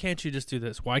 why can't you just do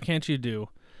this? Why can't you do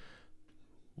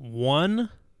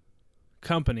one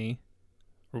company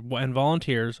and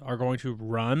volunteers are going to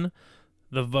run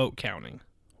the vote counting,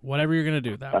 whatever you're going to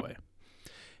do that way,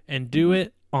 and do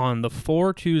it on the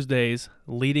 4 Tuesdays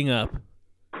leading up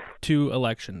to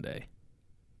Election Day.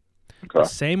 Okay. The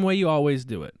same way you always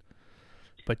do it.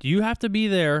 But you have to be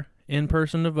there in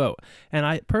person to vote. And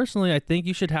I think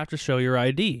you should have to show your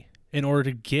ID in order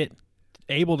to get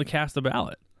able to cast a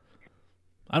ballot.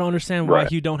 I don't understand why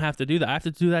you don't have to do that. I have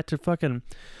to do that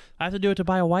I have to do it to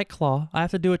buy a White Claw. I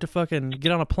have to do it to fucking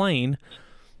get on a plane.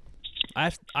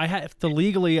 I have to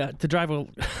legally to drive a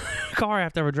car. I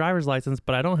have to have a driver's license,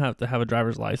 but I don't have to have a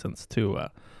driver's license to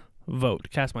vote,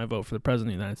 cast my vote for the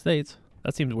president of the United States.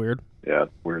 That seems weird. Yeah,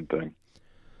 weird thing.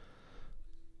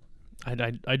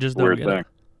 I just don't get it.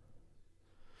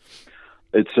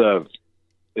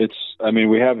 It's I mean,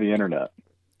 we have the internet,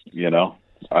 you know.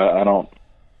 I don't.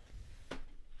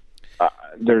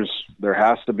 There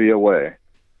has to be a way.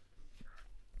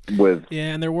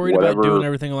 And they're worried about doing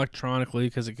everything electronically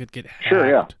because it could get hacked. Sure,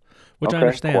 yeah. which I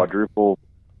understand. Quadruple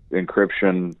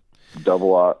encryption,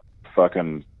 double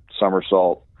fucking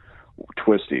somersault,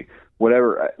 twisty,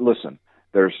 whatever. Listen,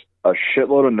 there's a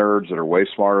shitload of nerds that are way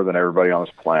smarter than everybody on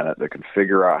this planet that can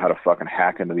figure out how to fucking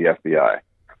hack into the FBI.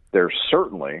 There's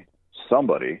certainly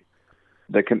somebody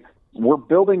that can. We're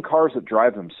building cars that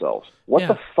drive themselves. What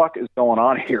the fuck is going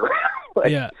on here?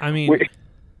 I mean,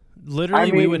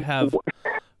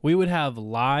 we would have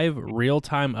live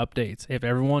real-time updates if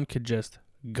everyone could just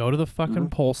go to the fucking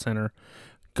poll center,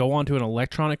 go onto an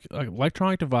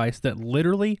electronic device that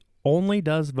literally only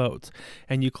does votes,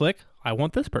 and you click, I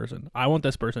want this person. I want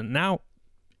this person. Now,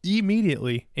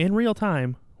 immediately, in real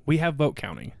time, we have vote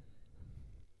counting.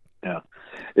 Yeah.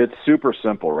 It's super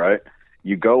simple, right?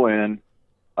 You go in,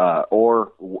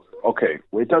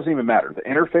 it doesn't even matter. The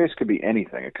interface could be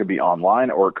anything. It could be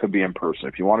online or it could be in person.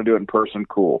 If you want to do it in person,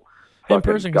 cool. In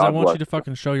person, because I want you to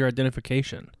fucking show your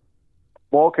identification.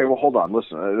 Well, okay, hold on.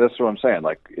 Listen, that's what I'm saying.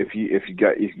 Like, you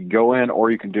can go in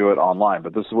or you can do it online,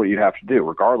 but this is what you have to do.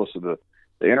 Regardless of the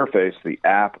interface, the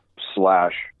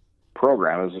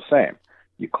app/program is the same.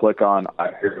 You click on I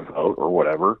here to vote or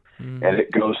whatever, and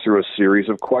it goes through a series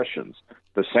of questions.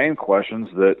 The same questions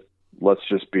that, let's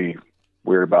just be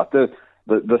weird about this,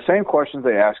 the same questions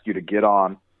they ask you to get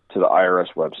on to the IRS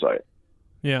website.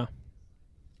 Yeah.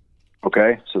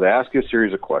 Okay? So they ask you a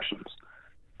series of questions.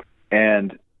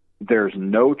 And there's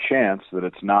no chance that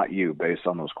it's not you based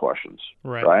on those questions.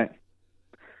 Right?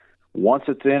 Once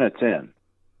it's in, it's in.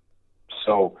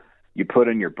 So you put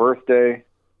in your birthday,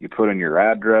 you put in your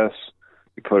address,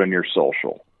 you put in your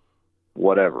social,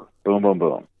 whatever. Boom, boom,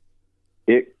 boom.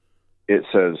 It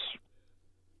says,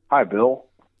 hi, Bill.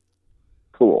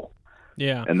 Cool.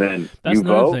 Yeah. And then that's you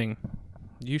another vote. Thing.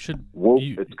 You should.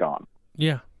 It's gone.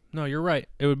 Yeah. No, you're right.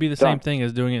 It would be the same thing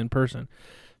as doing it in person.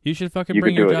 You should fucking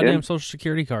bring your goddamn social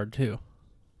security card too.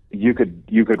 You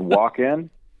could walk in.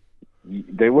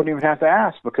 They wouldn't even have to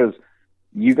ask because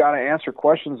you got to answer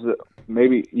questions that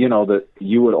maybe that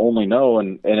you would only know.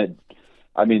 And it,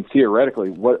 I mean,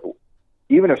 theoretically,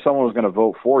 even if someone was going to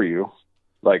vote for you,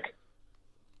 like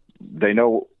they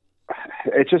know.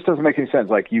 It just doesn't make any sense.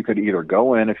 Like you could either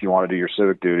go in if you want to do your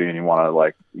civic duty and you want to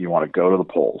go to the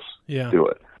polls, do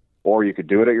it, or you could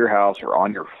do it at your house or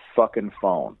on your fucking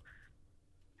phone.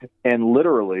 And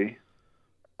literally,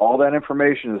 all that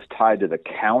information is tied to the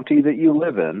county that you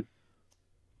live in,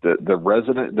 the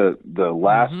resident, the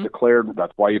last declared.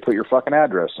 That's why you put your fucking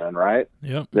address in, right?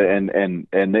 Yep. And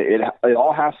it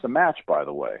all has to match. By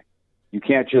the way, you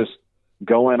can't just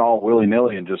go in all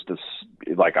willy-nilly and just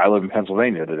like I live in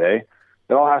Pennsylvania today.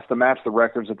 It all has to match the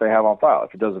records that they have on file.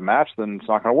 If it doesn't match, then it's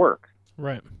not going to work.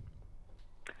 Right.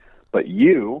 But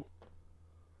you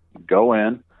go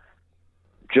in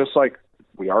just like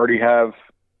they already have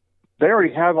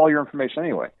all your information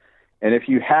anyway. And if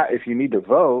you need to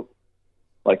vote,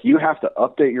 like you have to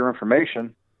update your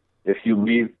information if you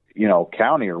leave,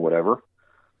 county or whatever,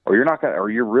 or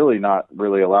you're really not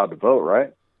really allowed to vote,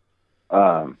 right?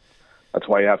 That's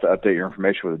why you have to update your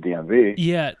information with the DMV.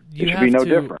 Yeah, it should be no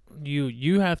different.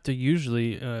 You have to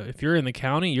usually, if you're in the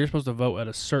county, you're supposed to vote at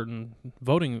a certain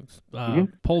voting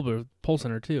poll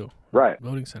center too. Right.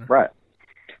 Voting center. Right.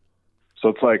 So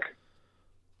it's like,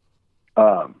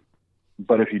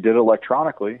 but if you did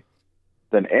electronically,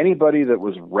 then anybody that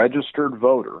was registered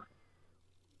voter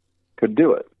could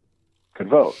do it, could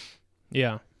vote.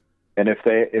 Yeah. And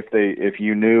if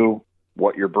you knew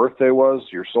what your birthday was,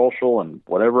 your social, and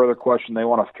whatever other question they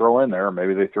want to throw in there,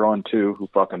 maybe they throw in two, who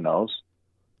fucking knows,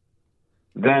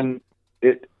 then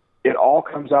it all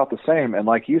comes out the same. And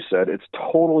like you said, it's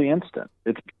totally instant.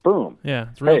 It's boom. Yeah,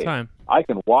 it's real time. I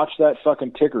can watch that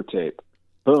fucking ticker tape.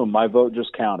 Boom, my vote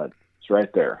just counted. It's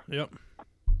right there. Yep.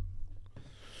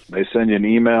 They send you an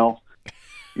email.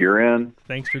 You're in.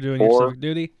 Thanks for doing your civic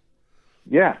duty.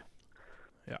 Yeah.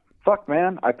 Yeah. Fuck,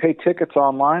 man. I pay tickets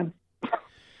online.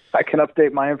 I can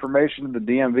update my information to the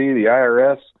DMV, the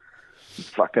IRS,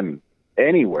 fucking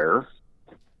anywhere.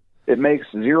 It makes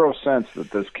zero sense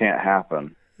that this can't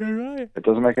happen. You're right. It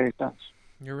doesn't make any sense.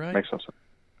 You're right. It makes no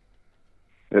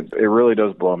sense. It really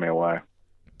does blow me away.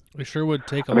 It sure would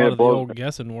take a lot of the old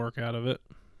guessing work out of it.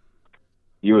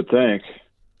 You would think.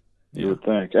 You would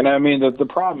think. And I mean, the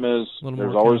problem is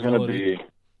there's always going to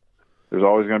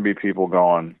be people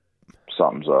going,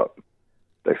 something's up.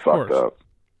 They fucked up.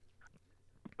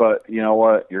 But you know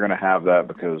what? You're going to have that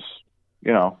because,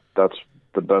 that's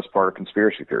the best part of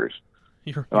conspiracy theories.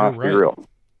 You're right. Be real.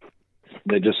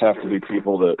 They just have to be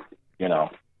people that,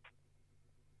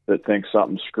 that think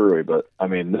something's screwy. But, I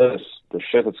mean, the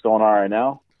shit that's going on right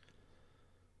now,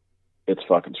 it's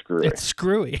fucking screwy. It's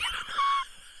screwy.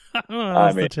 I don't know what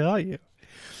else to tell you.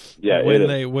 Yeah,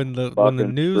 when the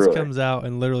news screwy. comes out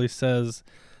and literally says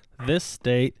this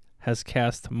state has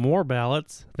cast more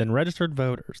ballots than registered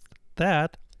voters,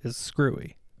 that is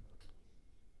screwy.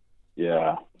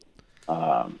 Yeah.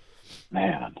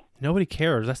 Man. Nobody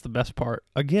cares. That's the best part.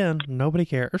 Again, nobody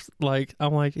cares. Like,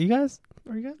 I'm like, are you guys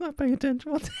not paying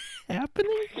attention? What's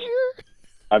happening here?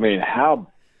 I mean, how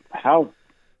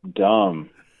dumb?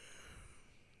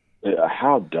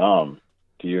 How dumb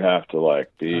do you have to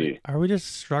like be? Are we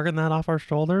just shrugging that off our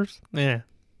shoulders? Yeah.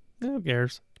 Who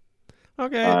cares?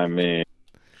 Okay. I mean,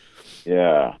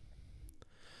 yeah.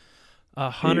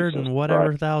 100 and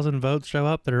whatever thousand votes show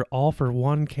up that are all for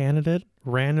one candidate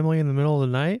randomly in the middle of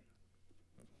the night.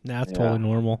 That's totally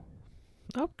normal.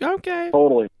 Okay.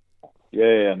 Totally.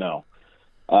 Yeah, no.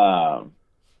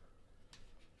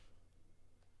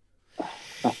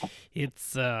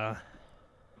 It's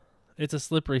a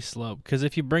slippery slope, because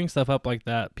if you bring stuff up like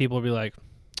that, people will be like,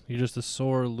 you're just a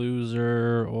sore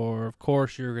loser, or of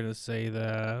course you're going to say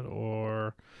that,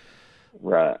 or...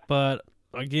 Right. But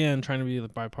again, trying to be as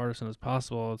bipartisan as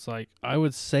possible, it's like, I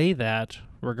would say that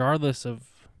regardless of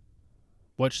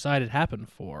which side it happened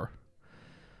for.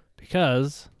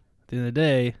 Because at the end of the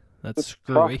day, that's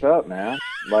screwy. Fucked up, man.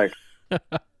 Like,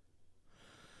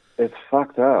 it's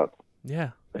fucked up.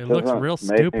 Yeah, it looks real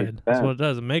stupid. That's what it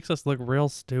does. It makes us look real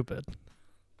stupid.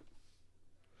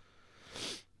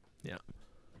 Yeah.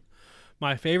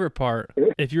 My favorite part,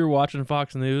 if you're watching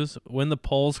Fox News, when the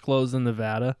polls closed in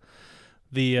Nevada,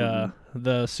 the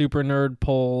super nerd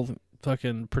poll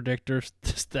fucking predictor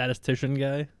statistician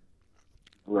guy,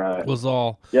 right, was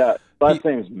all... Yeah, last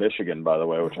name's Michigan, by the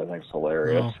way, which I think is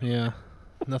hilarious. Oh, yeah.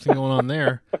 Nothing going on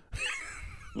there.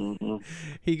 Mm-hmm.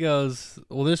 He goes,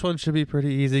 well, this one should be pretty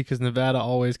easy because Nevada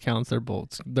always counts their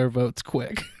votes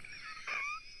quick.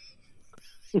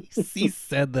 He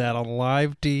said that on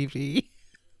live TV.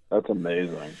 That's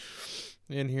amazing.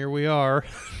 And here we are,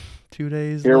 2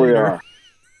 days later. Here we are.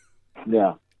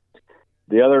 Yeah.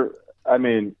 The other, I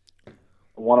mean,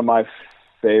 one of my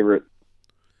favorite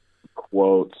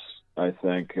quotes, I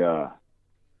think,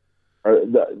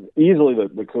 easily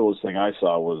the coolest thing I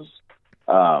saw was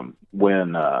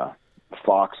when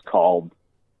Fox called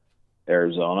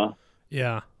Arizona.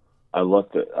 Yeah. I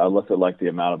looked at like the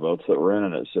amount of votes that were in,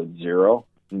 and it said 0.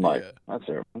 I'm like,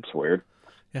 that's weird.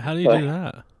 Yeah, how do you do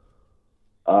that?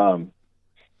 Can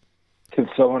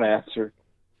someone answer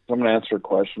a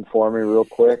question for me real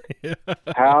quick?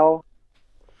 How,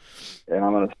 and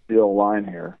I'm going to steal a line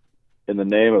here, in the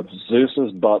name of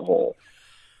Zeus's butthole,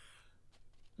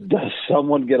 does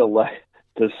someone get elected?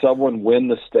 Does someone win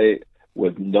the state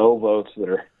with no votes that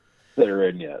are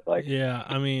in yet? Like, yeah,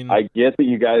 I mean, I get that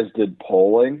you guys did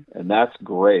polling, and that's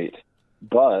great,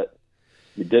 but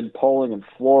you did polling in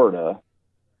Florida,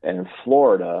 and in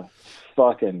Florida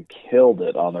fucking killed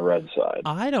it on the red side.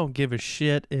 I don't give a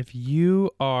shit if you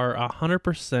are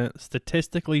 100%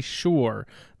 statistically sure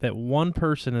that one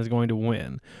person is going to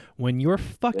win. When your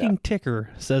fucking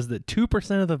ticker says that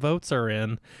 2% of the votes are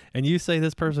in, and you say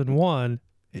this person won,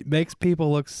 it makes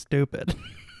people look stupid.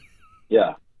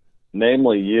 Yeah.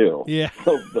 Namely you. Yeah.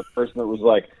 So the person that was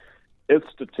like, it's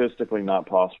statistically not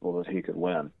possible that he could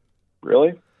win.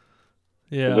 Really?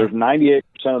 Yeah. There's 98%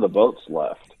 of the votes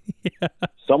left. Yeah.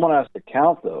 Someone has to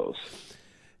count those.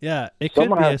 Yeah, it could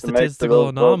be a statistical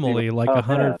anomaly, like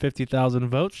 150,000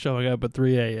 votes showing up at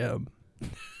 3 a.m.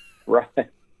 Right.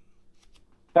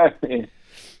 I mean,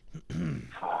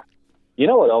 you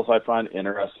know what else I find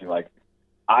interesting? Like,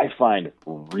 I find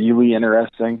really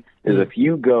interesting is if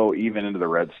you go even into the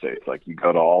red states, like you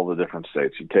go to all the different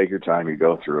states, you take your time, you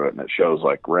go through it, and it shows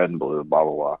like red and blue, blah,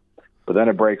 blah, blah. But then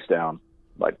it breaks down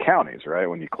like counties, right,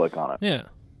 when you click on it. Yeah.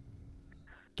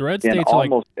 The red states are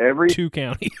like every 2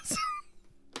 counties.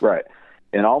 Right.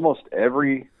 In almost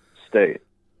every state,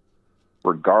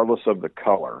 regardless of the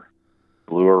color,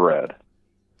 blue or red.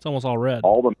 It's almost all red.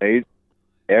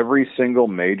 Every single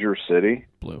major city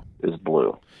blue is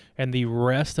blue. And the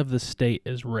rest of the state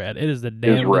is red. It is the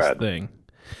damnedest thing.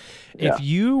 Yeah. If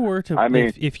you were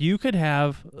to, if you could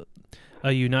have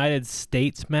a United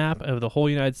States map of the whole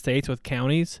United States with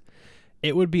counties,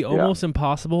 it would be almost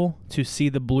impossible to see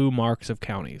the blue marks of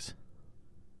counties.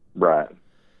 Right.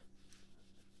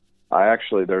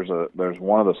 There's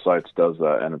one of the sites does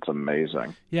that, and it's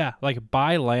amazing. Yeah, like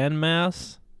by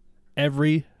landmass,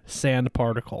 every sand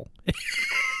particle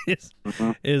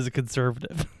is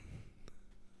conservative.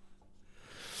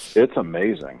 It's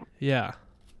amazing. Yeah.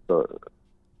 So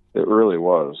it really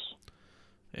was.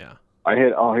 Yeah.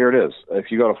 Here it is. If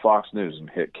you go to Fox News and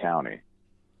hit counties,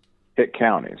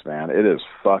 man, it is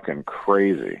fucking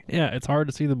crazy. Yeah, it's hard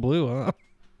to see the blue, huh?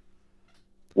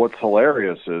 What's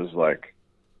hilarious is like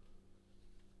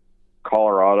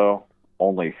Colorado,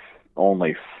 only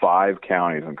 5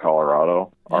 counties in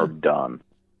Colorado are done,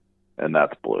 and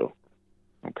that's blue.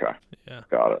 Okay. Yeah.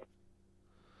 Got it.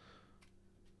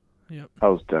 Yep.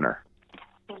 How was dinner?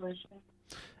 Delicious.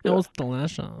 It was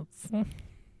delicious.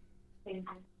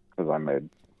 Because I made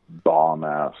bomb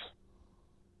ass.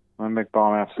 I make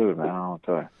bomb ass food, man. I'll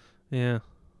tell you. Yeah.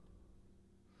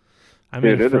 I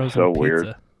made Dude, a it is frozen so pizza.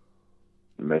 weird.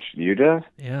 Mitch, you did?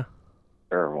 Yeah.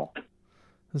 Terrible. It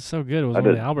was so good. It was I one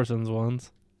of did. the Albertsons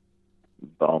ones.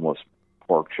 Boneless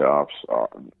pork chops.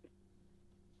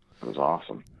 It was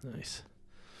awesome. Nice.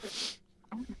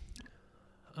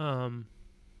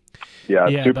 Yeah,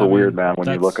 it's super weird, man, when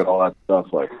you look at all that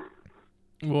stuff. Like,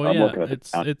 well, I'm yeah, looking at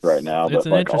it's it right now. It's but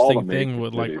an like interesting all the thing major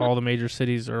with like cities- all the major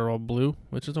cities are all blue,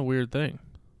 which is a weird thing.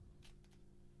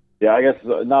 Yeah, I guess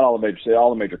not all the major cities,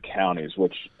 all the major counties,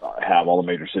 which have all the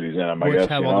major cities in them. I Which guess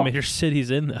have all the major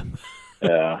cities in them.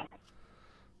 Yeah,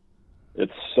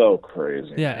 it's so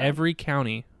crazy. Yeah, man. every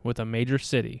county with a major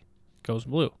city goes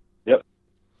blue. Yep,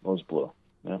 was blue.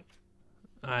 Yep.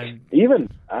 Even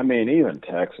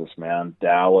Texas, man,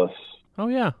 Dallas, oh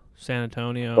yeah, San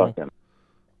Antonio. fucking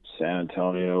San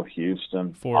Antonio,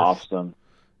 Houston, Austin.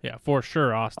 Yeah, for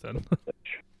sure, Austin.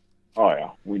 Oh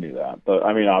yeah, we knew that. But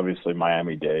I mean, obviously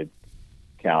Miami-Dade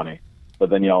County,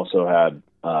 but then you also had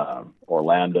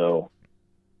Orlando,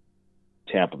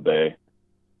 Tampa Bay,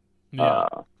 Yeah.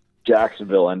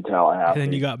 Jacksonville, and Tallahassee. And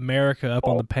then you got America up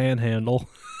on the Panhandle.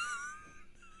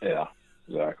 Yeah,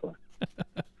 exactly.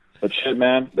 But shit,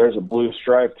 man, there's a blue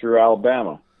stripe through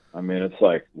Alabama. I mean, it's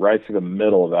like right through the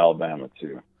middle of Alabama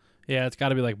too. Yeah, it's got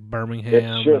to be like Birmingham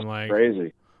It's just and like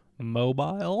crazy.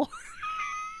 Mobile.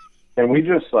 Can we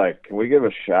give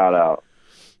a shout out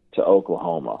to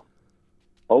Oklahoma?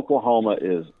 Oklahoma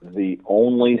is the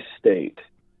only state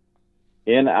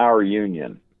in our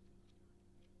union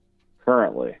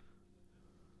currently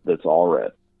that's all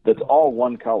red. That's all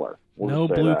one color. We'll No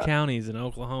just say blue that. counties in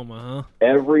Oklahoma, huh?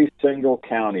 Every single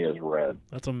county is red.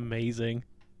 That's amazing.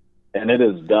 And it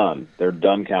is done. They're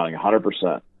done counting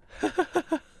 100%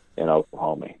 in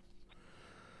Oklahoma.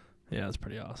 Yeah, that's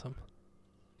pretty awesome.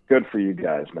 Good for you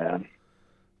guys, man.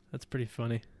 That's pretty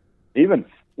funny. Even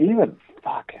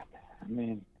fucking, I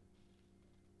mean,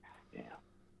 Yeah.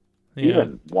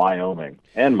 even Wyoming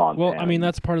and Montana. Well, I mean,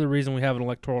 that's part of the reason we have an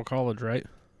electoral college, right?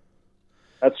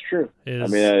 That's true. Is I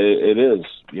mean, it is.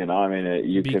 You know, I mean,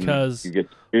 you get to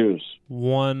choose.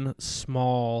 One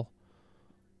small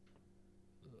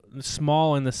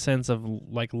in the sense of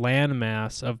like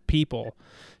landmass of people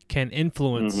can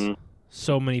influence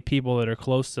so many people that are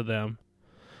close to them.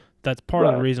 That's part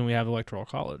of the reason we have electoral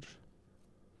college.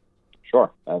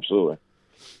 Sure, absolutely.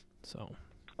 So,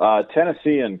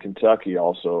 Tennessee and Kentucky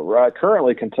also.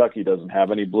 Currently, Kentucky doesn't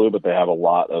have any blue, but they have a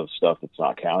lot of stuff that's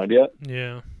not counted yet.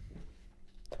 yeah.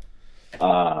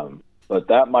 But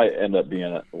that might end up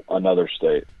being another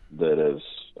state that is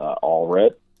all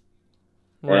red.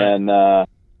 Right. And the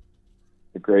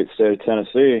great state of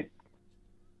Tennessee.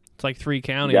 It's like 3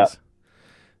 counties. Yeah.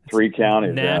 3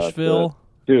 counties. Nashville,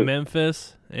 Dude.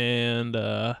 Memphis, and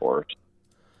Of course.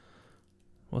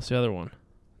 what's the other one?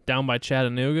 Down by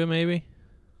Chattanooga, maybe?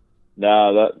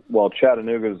 No,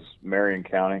 Chattanooga's Marion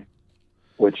County,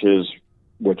 which is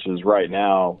right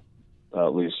now,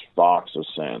 at least Fox is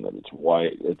saying that it's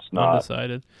white. It's not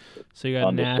Undecided. So you got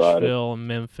undecided. Nashville and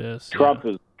Memphis. Trump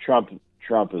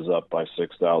is up by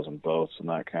 6,000 votes in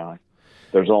that county.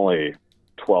 There's only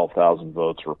 12,000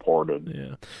 votes reported.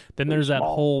 Yeah. Then there's that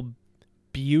whole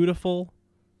beautiful.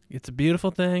 It's a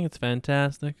beautiful thing. It's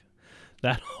fantastic.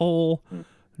 That whole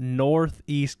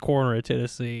northeast corner of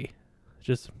Tennessee,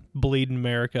 just bleeding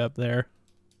America up there.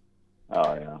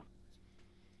 Oh yeah.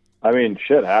 I mean,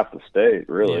 shit, half the state,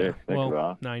 really. Yeah. If you think Well,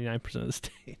 about it. 99% of the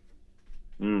state.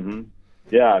 Mm-hmm.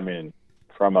 Yeah, I mean,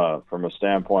 from a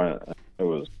standpoint, it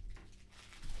was,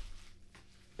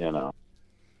 you know,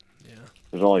 Yeah.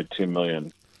 there's only 2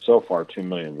 million so far. 2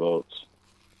 million votes.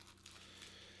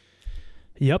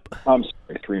 Yep. I'm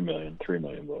sorry, 3 million. 3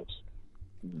 million votes.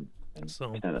 In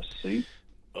So. Tennessee.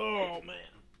 Oh man.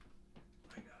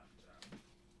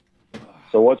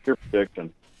 So, what's your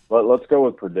prediction? Let's go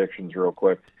with predictions real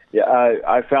quick. Yeah,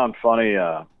 I found funny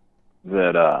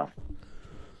that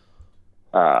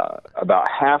about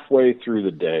halfway through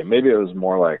the day, maybe it was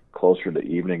more like closer to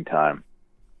evening time,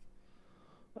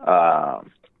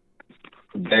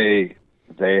 they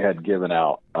had given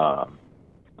out.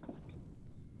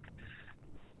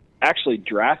 Actually,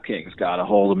 DraftKings got a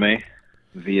hold of me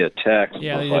via text.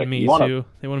 Yeah, they like, did me too.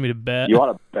 They wanted me to bet. You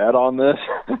want to bet on this?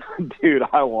 Dude,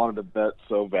 I wanted to bet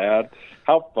so bad.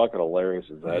 How fucking hilarious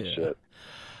is that shit?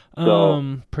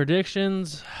 So,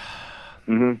 predictions.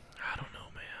 Mm-hmm. I don't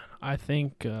I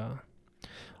think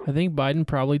Biden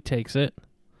probably takes it.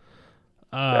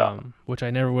 Which I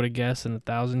never would have guessed in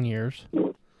 1,000 years.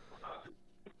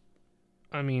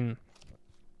 I mean,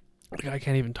 the guy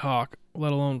can't even talk,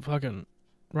 let alone fucking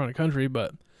run a country,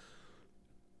 but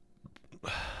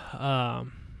I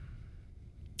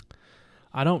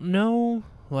don't know,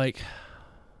 like,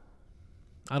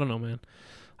 I don't know, man.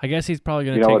 I guess he's probably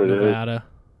going to take Nevada.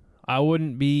 I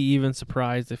wouldn't be even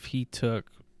surprised if he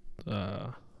took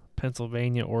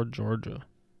Pennsylvania or Georgia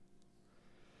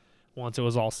once it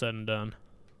was all said and done.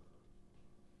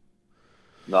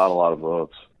 Not a lot of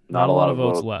votes. Not a lot of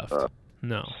votes left.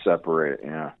 No. Separate,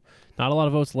 yeah. Not a lot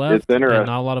of votes left, it's interesting. And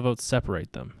not a lot of votes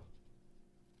separate them.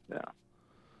 Yeah.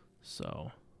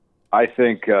 So. I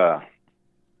think, I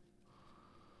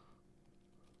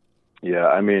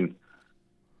mean,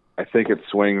 I think it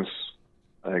swings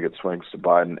to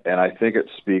Biden, and I think it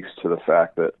speaks to the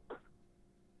fact that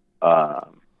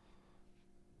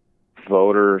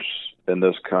voters in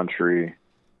this country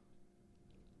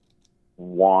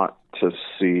want to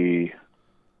see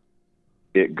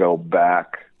it go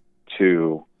back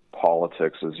to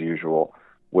politics as usual,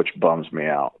 which bums me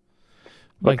out.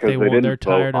 Like they're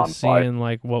tired of seeing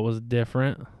like what was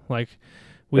different. Like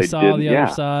we saw the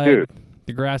other side. Dude.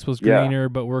 The grass was greener,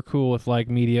 but we're cool with like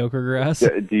mediocre grass.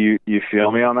 Do you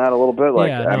feel me on that a little bit? Like,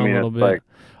 yeah, I mean, a little bit. Like,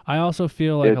 I also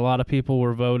feel like a lot of people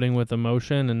were voting with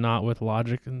emotion and not with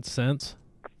logic and sense.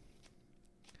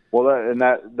 Well,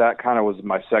 that kind of was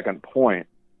my second point,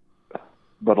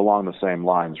 but along the same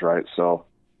lines, right? So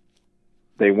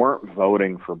they weren't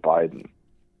voting for Biden.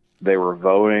 They were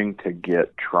voting to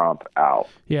get Trump out.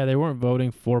 Yeah, they weren't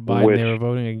voting for Biden. They were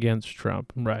voting against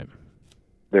Trump. Right.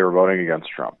 They were voting against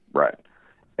Trump. Right.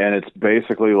 And it's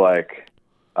basically like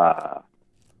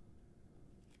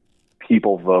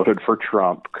people voted for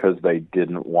Trump because they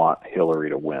didn't want Hillary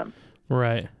to win.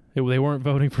 Right. They weren't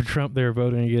voting for Trump. They were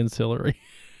voting against Hillary.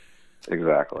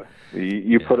 Exactly.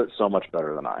 You put it so much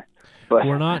better than I. But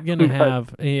we're not going to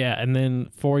have, and then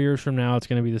 4 years from now, it's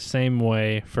going to be the same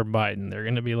way for Biden. They're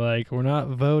going to be like, we're not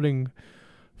voting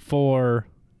for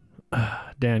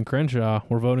Dan Crenshaw.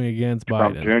 We're voting against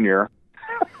Biden. Trump Jr.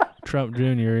 Trump Jr.,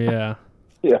 yeah.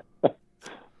 Yeah.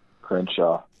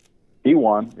 Crenshaw. He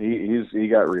won. He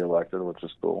got reelected, which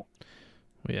is cool.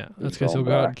 Yeah, that's because he'll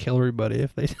go out and kill everybody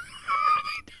if they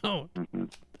don't. Mm-hmm.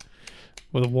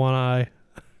 With one eye.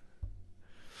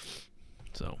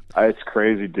 So it's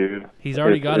crazy, dude. He's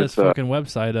already got his fucking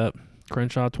website up.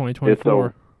 Crenshaw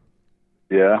 2024.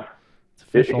 Yeah.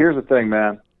 Here's the thing,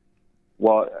 man.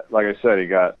 Well, like I said,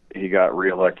 he got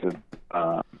reelected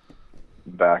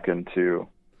back into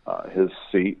his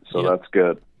seat, so that's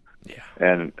good. Yeah.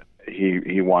 And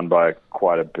he won by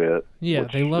quite a bit. Yeah,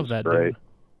 they love that dude.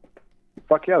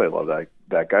 Fuck yeah, they love that.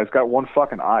 That guy's got one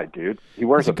fucking eye, dude. He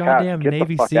wears a goddamn patch.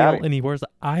 Navy SEAL, and he wears an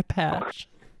eye patch.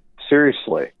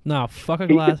 Seriously. No, fuck a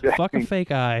glass, fuck a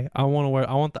fake eye. I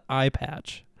want the eye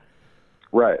patch.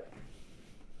 Right.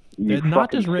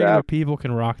 Not just regular people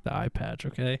can rock the eye patch,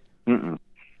 okay? Mm-mm.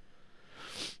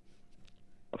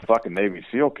 A fucking Navy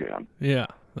SEAL can. Yeah,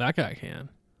 that guy can.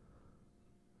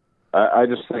 I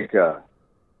just think, yeah,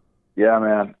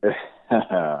 man.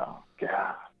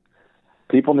 God.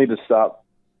 People need to stop.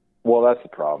 Well, that's the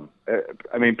problem.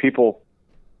 I mean, people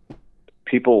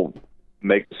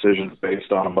make decisions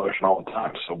based on emotion all the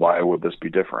time. So why would this be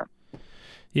different?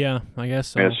 Yeah, I guess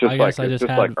so. I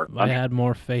mean, I had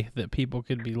more faith that people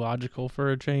could be logical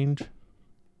for a change.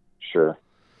 Sure.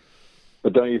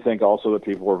 But don't you think also that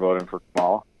people were voting for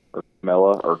Kamala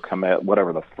or Camilla or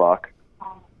whatever the fuck?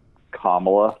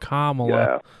 Kamala.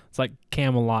 Yeah. It's like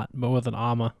Camelot, but with an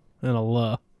amma and a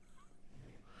la.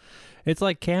 It's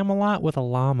like Camelot with a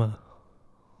llama.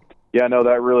 Yeah, no,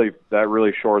 that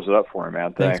really shores it up for me,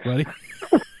 man. Thanks buddy.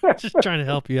 Just trying to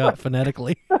help you out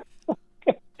phonetically.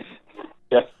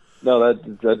 Yeah, no,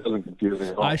 that doesn't confuse me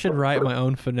at all. I should write my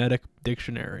own phonetic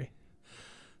dictionary.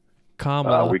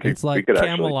 Comma. It's like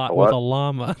Camelot with a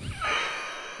llama.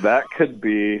 That could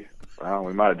be. Well,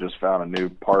 we might have just found a new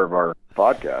part of our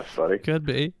podcast, buddy. Could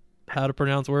be how to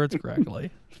pronounce words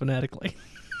correctly, phonetically.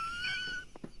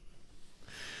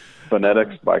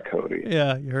 Phonetics by Cody.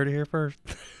 Yeah, you heard it here first.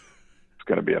 It's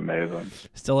going to be amazing.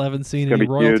 Still haven't seen any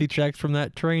royalty checks from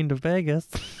that train to Vegas.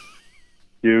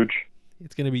 Huge.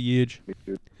 It's going to be huge.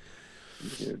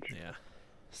 Huge. Yeah.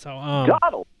 So,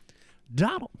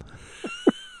 Donald.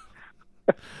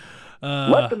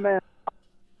 Let the man.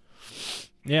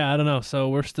 Yeah, I don't know.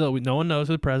 So no one knows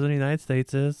who the president of the United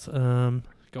States is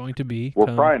going to be.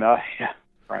 We're probably not. Yeah,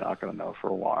 probably not going to know for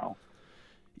a while.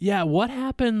 Yeah, what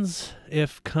happens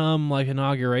if come like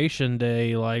Inauguration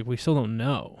Day, like we still don't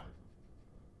know?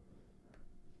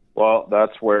 Well,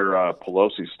 that's where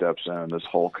Pelosi steps in, and this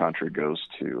whole country goes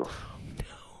to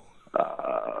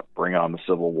bring on the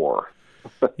Civil War.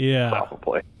 Yeah.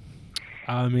 Probably.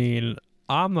 I mean,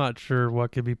 I'm not sure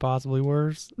what could be possibly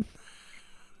worse.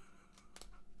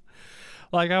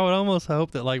 Like, I would almost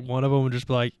hope that, like, one of them would just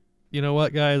be like, you know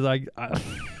what, guys,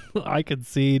 I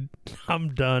concede.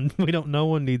 I'm done. No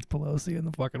one needs Pelosi in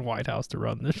the fucking White House to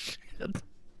run this shit.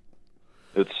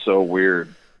 It's so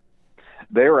weird.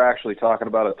 They were actually talking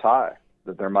about a tie,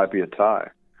 that there might be a tie.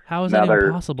 How is that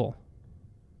even possible?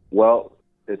 Well,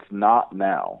 it's not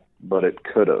now, but it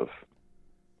could have.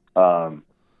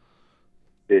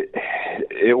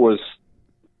 It was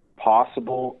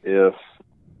possible if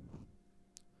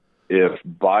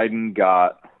Biden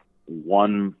got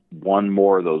one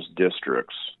more of those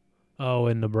districts. Oh,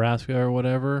 in Nebraska or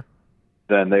whatever?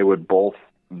 Then they would both,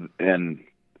 and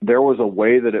there was a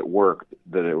way that it worked,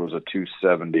 that it was a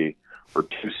 270 or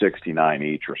 269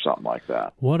 each or something like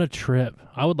that. What a trip.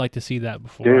 I would like to see that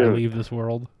before I leave this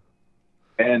world.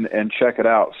 And check it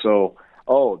out. So,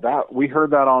 we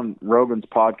heard that on Rogan's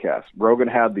podcast. Rogan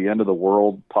had the End of the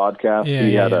World podcast.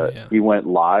 He went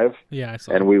live. Yeah, I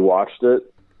saw and we watched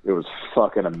it. It was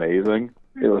fucking amazing.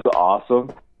 It was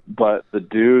awesome. But the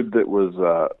dude that was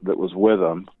with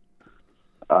him,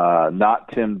 not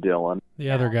Tim Dillon. The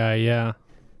other guy, yeah.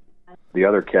 The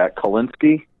other cat,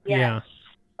 Kalinsky. Yeah.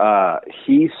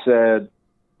 He said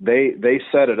they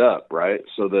set it up, right?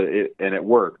 So that it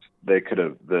worked. It could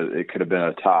have been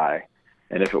a tie.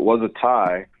 And if it was a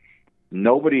tie,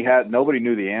 nobody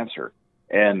knew the answer.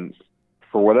 And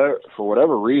for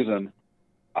whatever reason,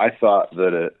 I thought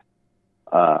that it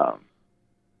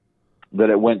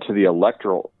went to the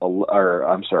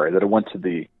that it went to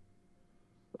the.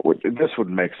 This would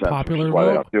make sense. Popular which is why vote?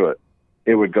 they don't do it.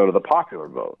 It would go to the popular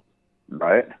vote,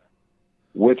 right?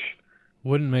 Which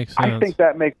wouldn't make sense. I think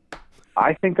that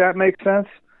makes sense.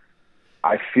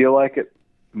 I feel like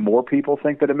more people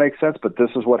think that it makes sense, but this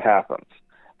is what happens.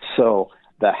 So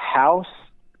the House,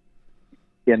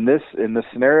 in the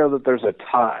scenario that there's a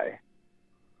tie,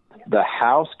 the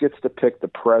House gets to pick the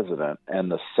president, and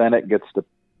the Senate gets to,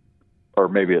 or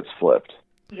maybe it's flipped.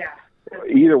 Yeah.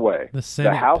 Either way,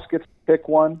 the House gets to pick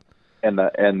one, and the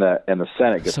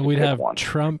Senate gets to pick one. So we'd have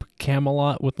Trump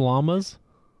Camelot with llamas?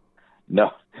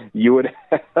 No, you would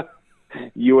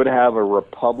have a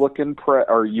Republican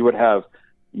or you would have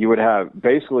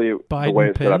basically Biden the way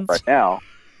it's set up right now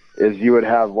is you would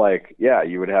have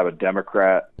a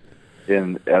Democrat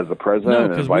as the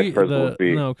president, and the vice president would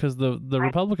be because the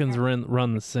Republicans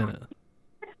run the Senate.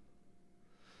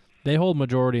 They hold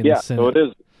majority in the Senate. So it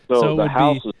is. So the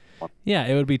House is. Yeah,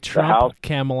 it would be Trump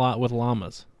Camelot with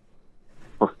llamas.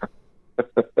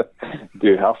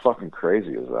 Dude, how fucking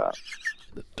crazy is that?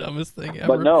 The dumbest thing ever.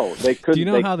 But no, they couldn't. Do you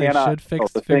know how they should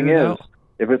fix the thing it is, out?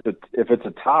 if it's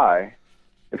a tie,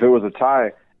 if it was a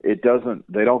tie, it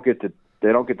doesn't. They don't get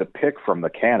to pick from the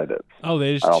candidates. Oh,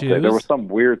 they just choose. There was some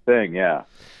weird thing, yeah.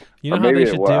 You know how they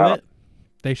should do it?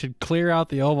 They should clear out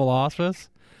the Oval Office,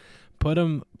 put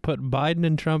Biden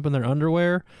and Trump in their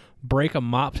underwear, break a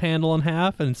mop handle in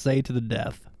half, and say to the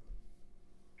death.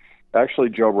 Actually,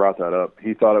 Joe brought that up.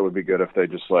 He thought it would be good if they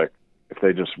just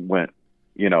went,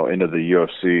 into the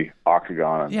UFC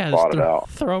octagon and fought it out.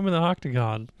 Throw them in the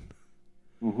octagon.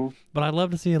 Mm-hmm. But I'd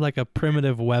love to see like a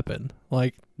primitive weapon,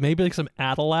 like maybe like some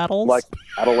atlatls. Like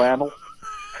atlatl.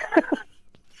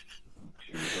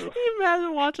 Can you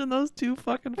imagine watching those two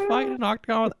fucking fight in an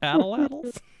octagon with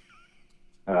atlatls?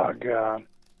 Oh God!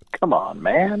 Come on,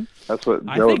 man. That's what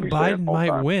I Joe think would be saying Biden all the might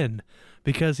time. win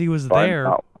because he was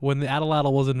there when the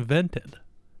atlatl was invented.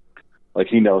 Like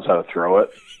he knows how to throw it.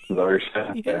 Is that what you're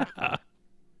saying? Yeah.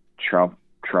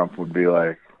 Trump would be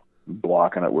like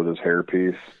blocking it with his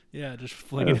hairpiece. Yeah, just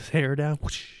flinging his hair down.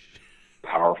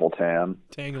 Powerful tan.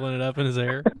 Tangling it up in his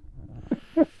hair.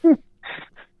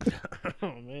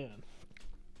 Oh, man.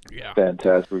 Yeah.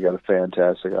 Fantastic. We got a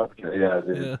fantastic opportunity. Yeah,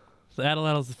 dude. Yeah. The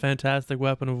atlatl is a fantastic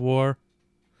weapon of war.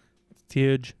 It's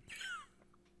huge.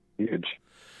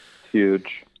 Huge.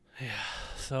 Yeah.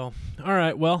 So, all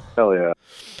right. Well. Hell yeah.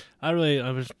 I've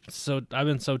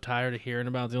been so tired of hearing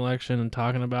about the election and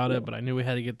talking about it, but I knew we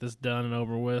had to get this done and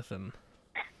over with. And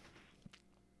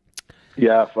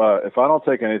yeah, if I don't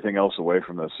take anything else away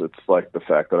from this, it's like the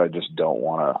fact that I just don't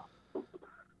want to.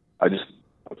 I'm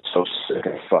so sick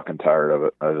and fucking tired of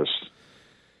it.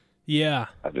 Yeah,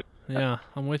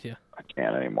 I'm with you. I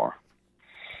can't anymore.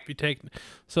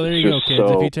 So there you go,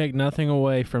 kids. If you take nothing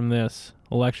away from this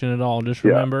election at all, just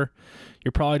remember.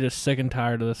 You're probably just sick and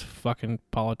tired of this fucking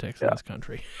politics in this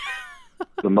country.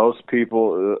 The most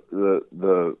people, it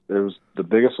was the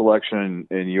biggest election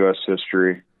in U.S.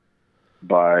 history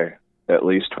by at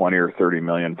least 20 or 30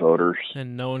 million voters,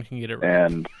 and no one can get it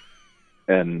right.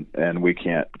 And we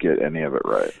can't get any of it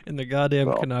right. And the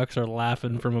goddamn Canucks are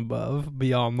laughing from above,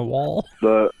 beyond the wall.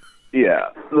 The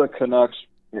Canucks,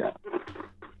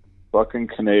 fucking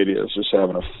Canada is just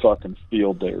having a fucking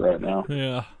field day right now.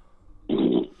 Yeah.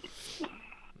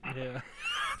 Yeah.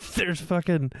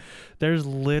 There's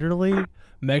literally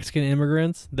Mexican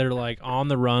immigrants. They're like on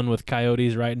the run with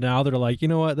coyotes right now. They're like, you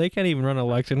know what? They can't even run an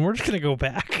election. We're just going to go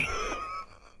back.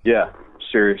 Yeah,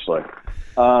 seriously.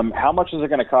 How much is it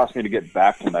going to cost me to get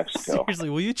back to Mexico? Seriously,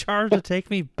 will you charge to take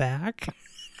me back?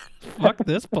 Fuck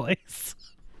this place.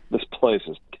 This place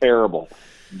is terrible.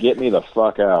 Get me the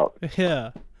fuck out.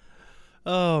 Yeah.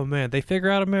 Oh, man. They figure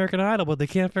out American Idol, but they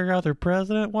can't figure out their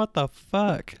president? What the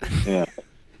fuck? Yeah.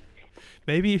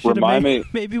 Maybe we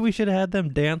should have had them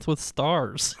Dance with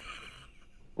Stars.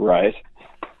 Right.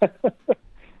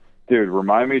 Dude,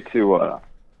 remind me to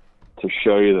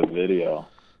show you the video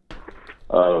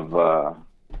of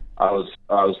I was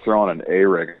throwing an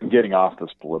A-rig. I'm getting off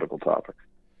this political topic.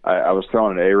 I was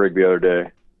throwing an A-rig the other day,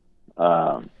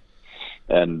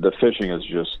 and the fishing is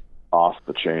just off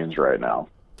the chains right now.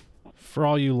 For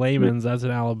all you laymen, that's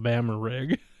an Alabama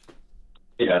rig.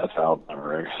 Yeah, that's an Alabama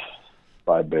rig.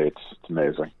 5 baits. It's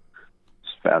amazing.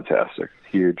 It's fantastic.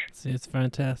 It's huge. It's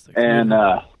fantastic. And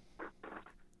the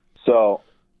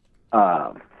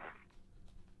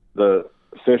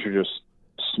fish are just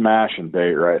smashing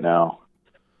bait right now.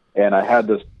 And I had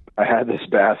this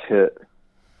bass hit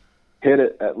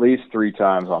it at least 3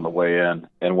 times on the way in,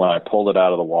 and when I pulled it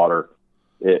out of the water,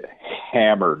 it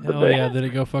hammered the bait. Oh yeah, did it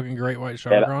go fucking great white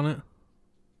shark on it?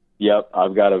 Yep,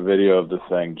 I've got a video of the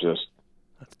thing just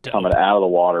coming out of the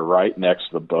water right next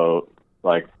to the boat,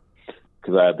 like,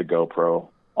 because I had the GoPro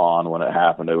on when it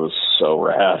happened. It was so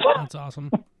rad. That's awesome.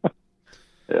 Yeah,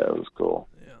 it was cool.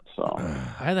 Yeah. So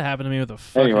I had that happen to me with a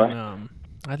fucking. I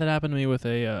had that happen to me with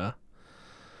a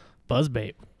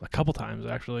buzzbait a couple times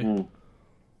actually.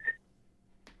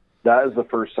 That is the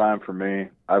first time for me.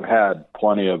 I've had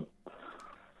plenty of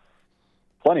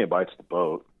bites at the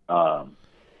boat,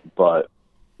 but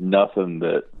nothing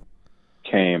that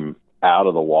came out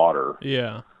of the water.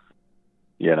 Yeah.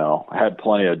 You know, I've had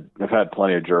plenty of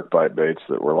jerk bite baits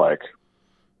that were like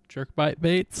jerk bite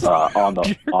baits. Jerk bite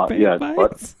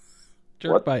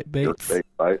baits. Jerk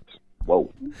bites.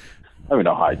 Whoa. I don't even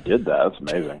know how I did that. That's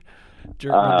amazing.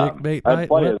 Jerk dick bait. I had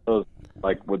plenty of those,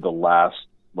 like with the last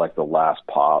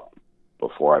pop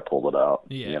before I pulled it out.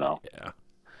 Yeah. You know. Yeah.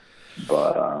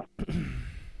 But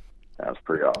that's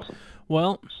pretty awesome.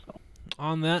 Well,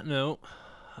 on that note,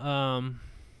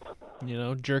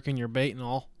 jerking your bait and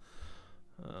all.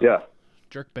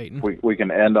 Jerk baiting. We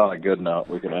can end on a good note.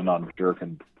 We can end on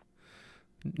jerking.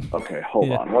 Okay,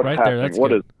 hold on. What's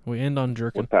happening? We end on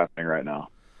jerking. What's happening right now?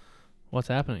 What's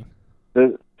happening?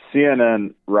 The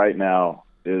CNN right now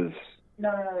is.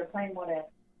 No, they're playing What If.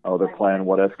 Oh, they're playing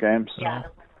What If games? Yeah.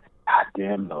 God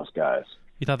damn those guys.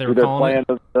 You thought they were calling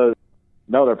it?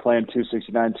 No, they're playing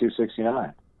 269,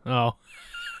 269. Oh.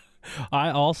 I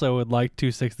also would like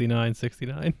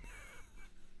 269-69.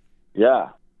 Yeah,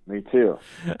 me too.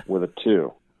 With a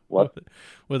 2. What?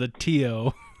 With a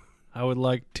T-O. I would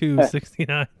like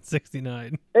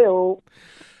 269-69. Ew.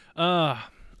 All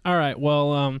right,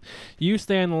 well, you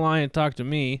stay on the line and talk to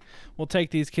me. We'll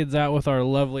take these kids out with our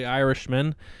lovely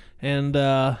Irishmen. And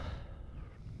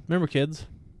remember, kids,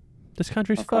 this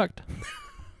country's fucked.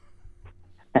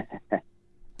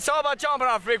 It's all about jumping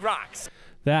off big rocks.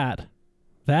 That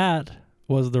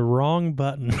was the wrong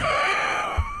button.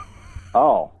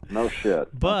 Oh, no shit.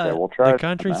 But okay, we'll try the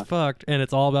country's fucked, and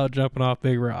it's all about jumping off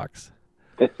big rocks.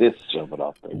 It's jumping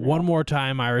off big rocks. One more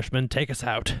time, Irishman, take us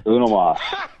out. Uno mas.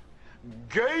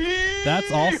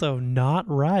 That's also not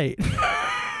right.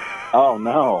 Oh,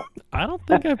 no. I don't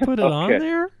think I put it on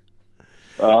there.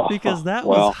 Oh, because that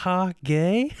was ha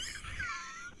gay.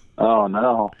 Oh,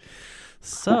 no.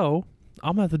 So,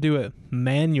 I'm going to have to do it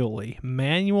manually.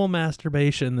 Manual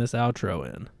masturbation this outro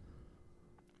in.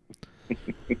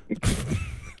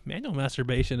 Manual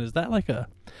masturbation, is that an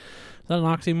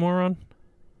oxymoron?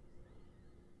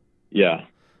 Yeah.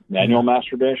 Manual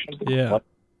masturbation? Yeah. What?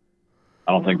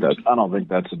 I don't think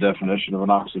that's a definition of an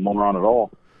oxymoron at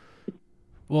all.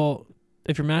 Well,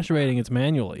 if you're masturbating, it's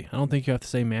manually. I don't think you have to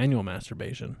say manual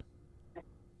masturbation.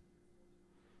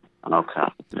 Okay.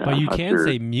 Yeah, but you can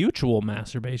say mutual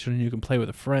masturbation, and you can play with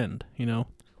a friend, you know?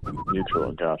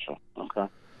 Mutual, gotcha. Okay.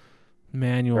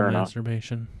 Manual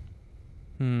masturbation.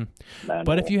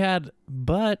 But if you had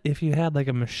like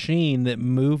a machine that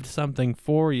moved something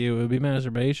for you, it would be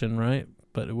masturbation, right?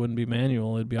 But it wouldn't be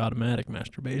manual, it'd be automatic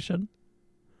masturbation.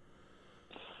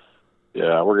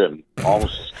 Yeah, we're getting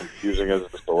almost as confusing as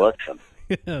this election.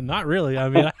 Not really. I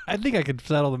mean, I think I could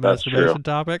settle the That's masturbation true.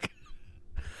 topic.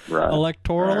 Right.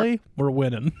 Electorally, we're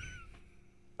winning.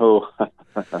 Oh.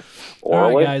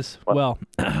 All right, guys. Well,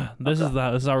 this is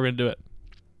how we're gonna do it.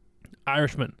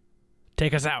 Irishman,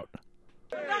 take us out.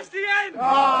 That's the end.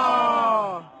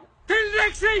 Oh, till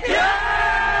next week. Yeah!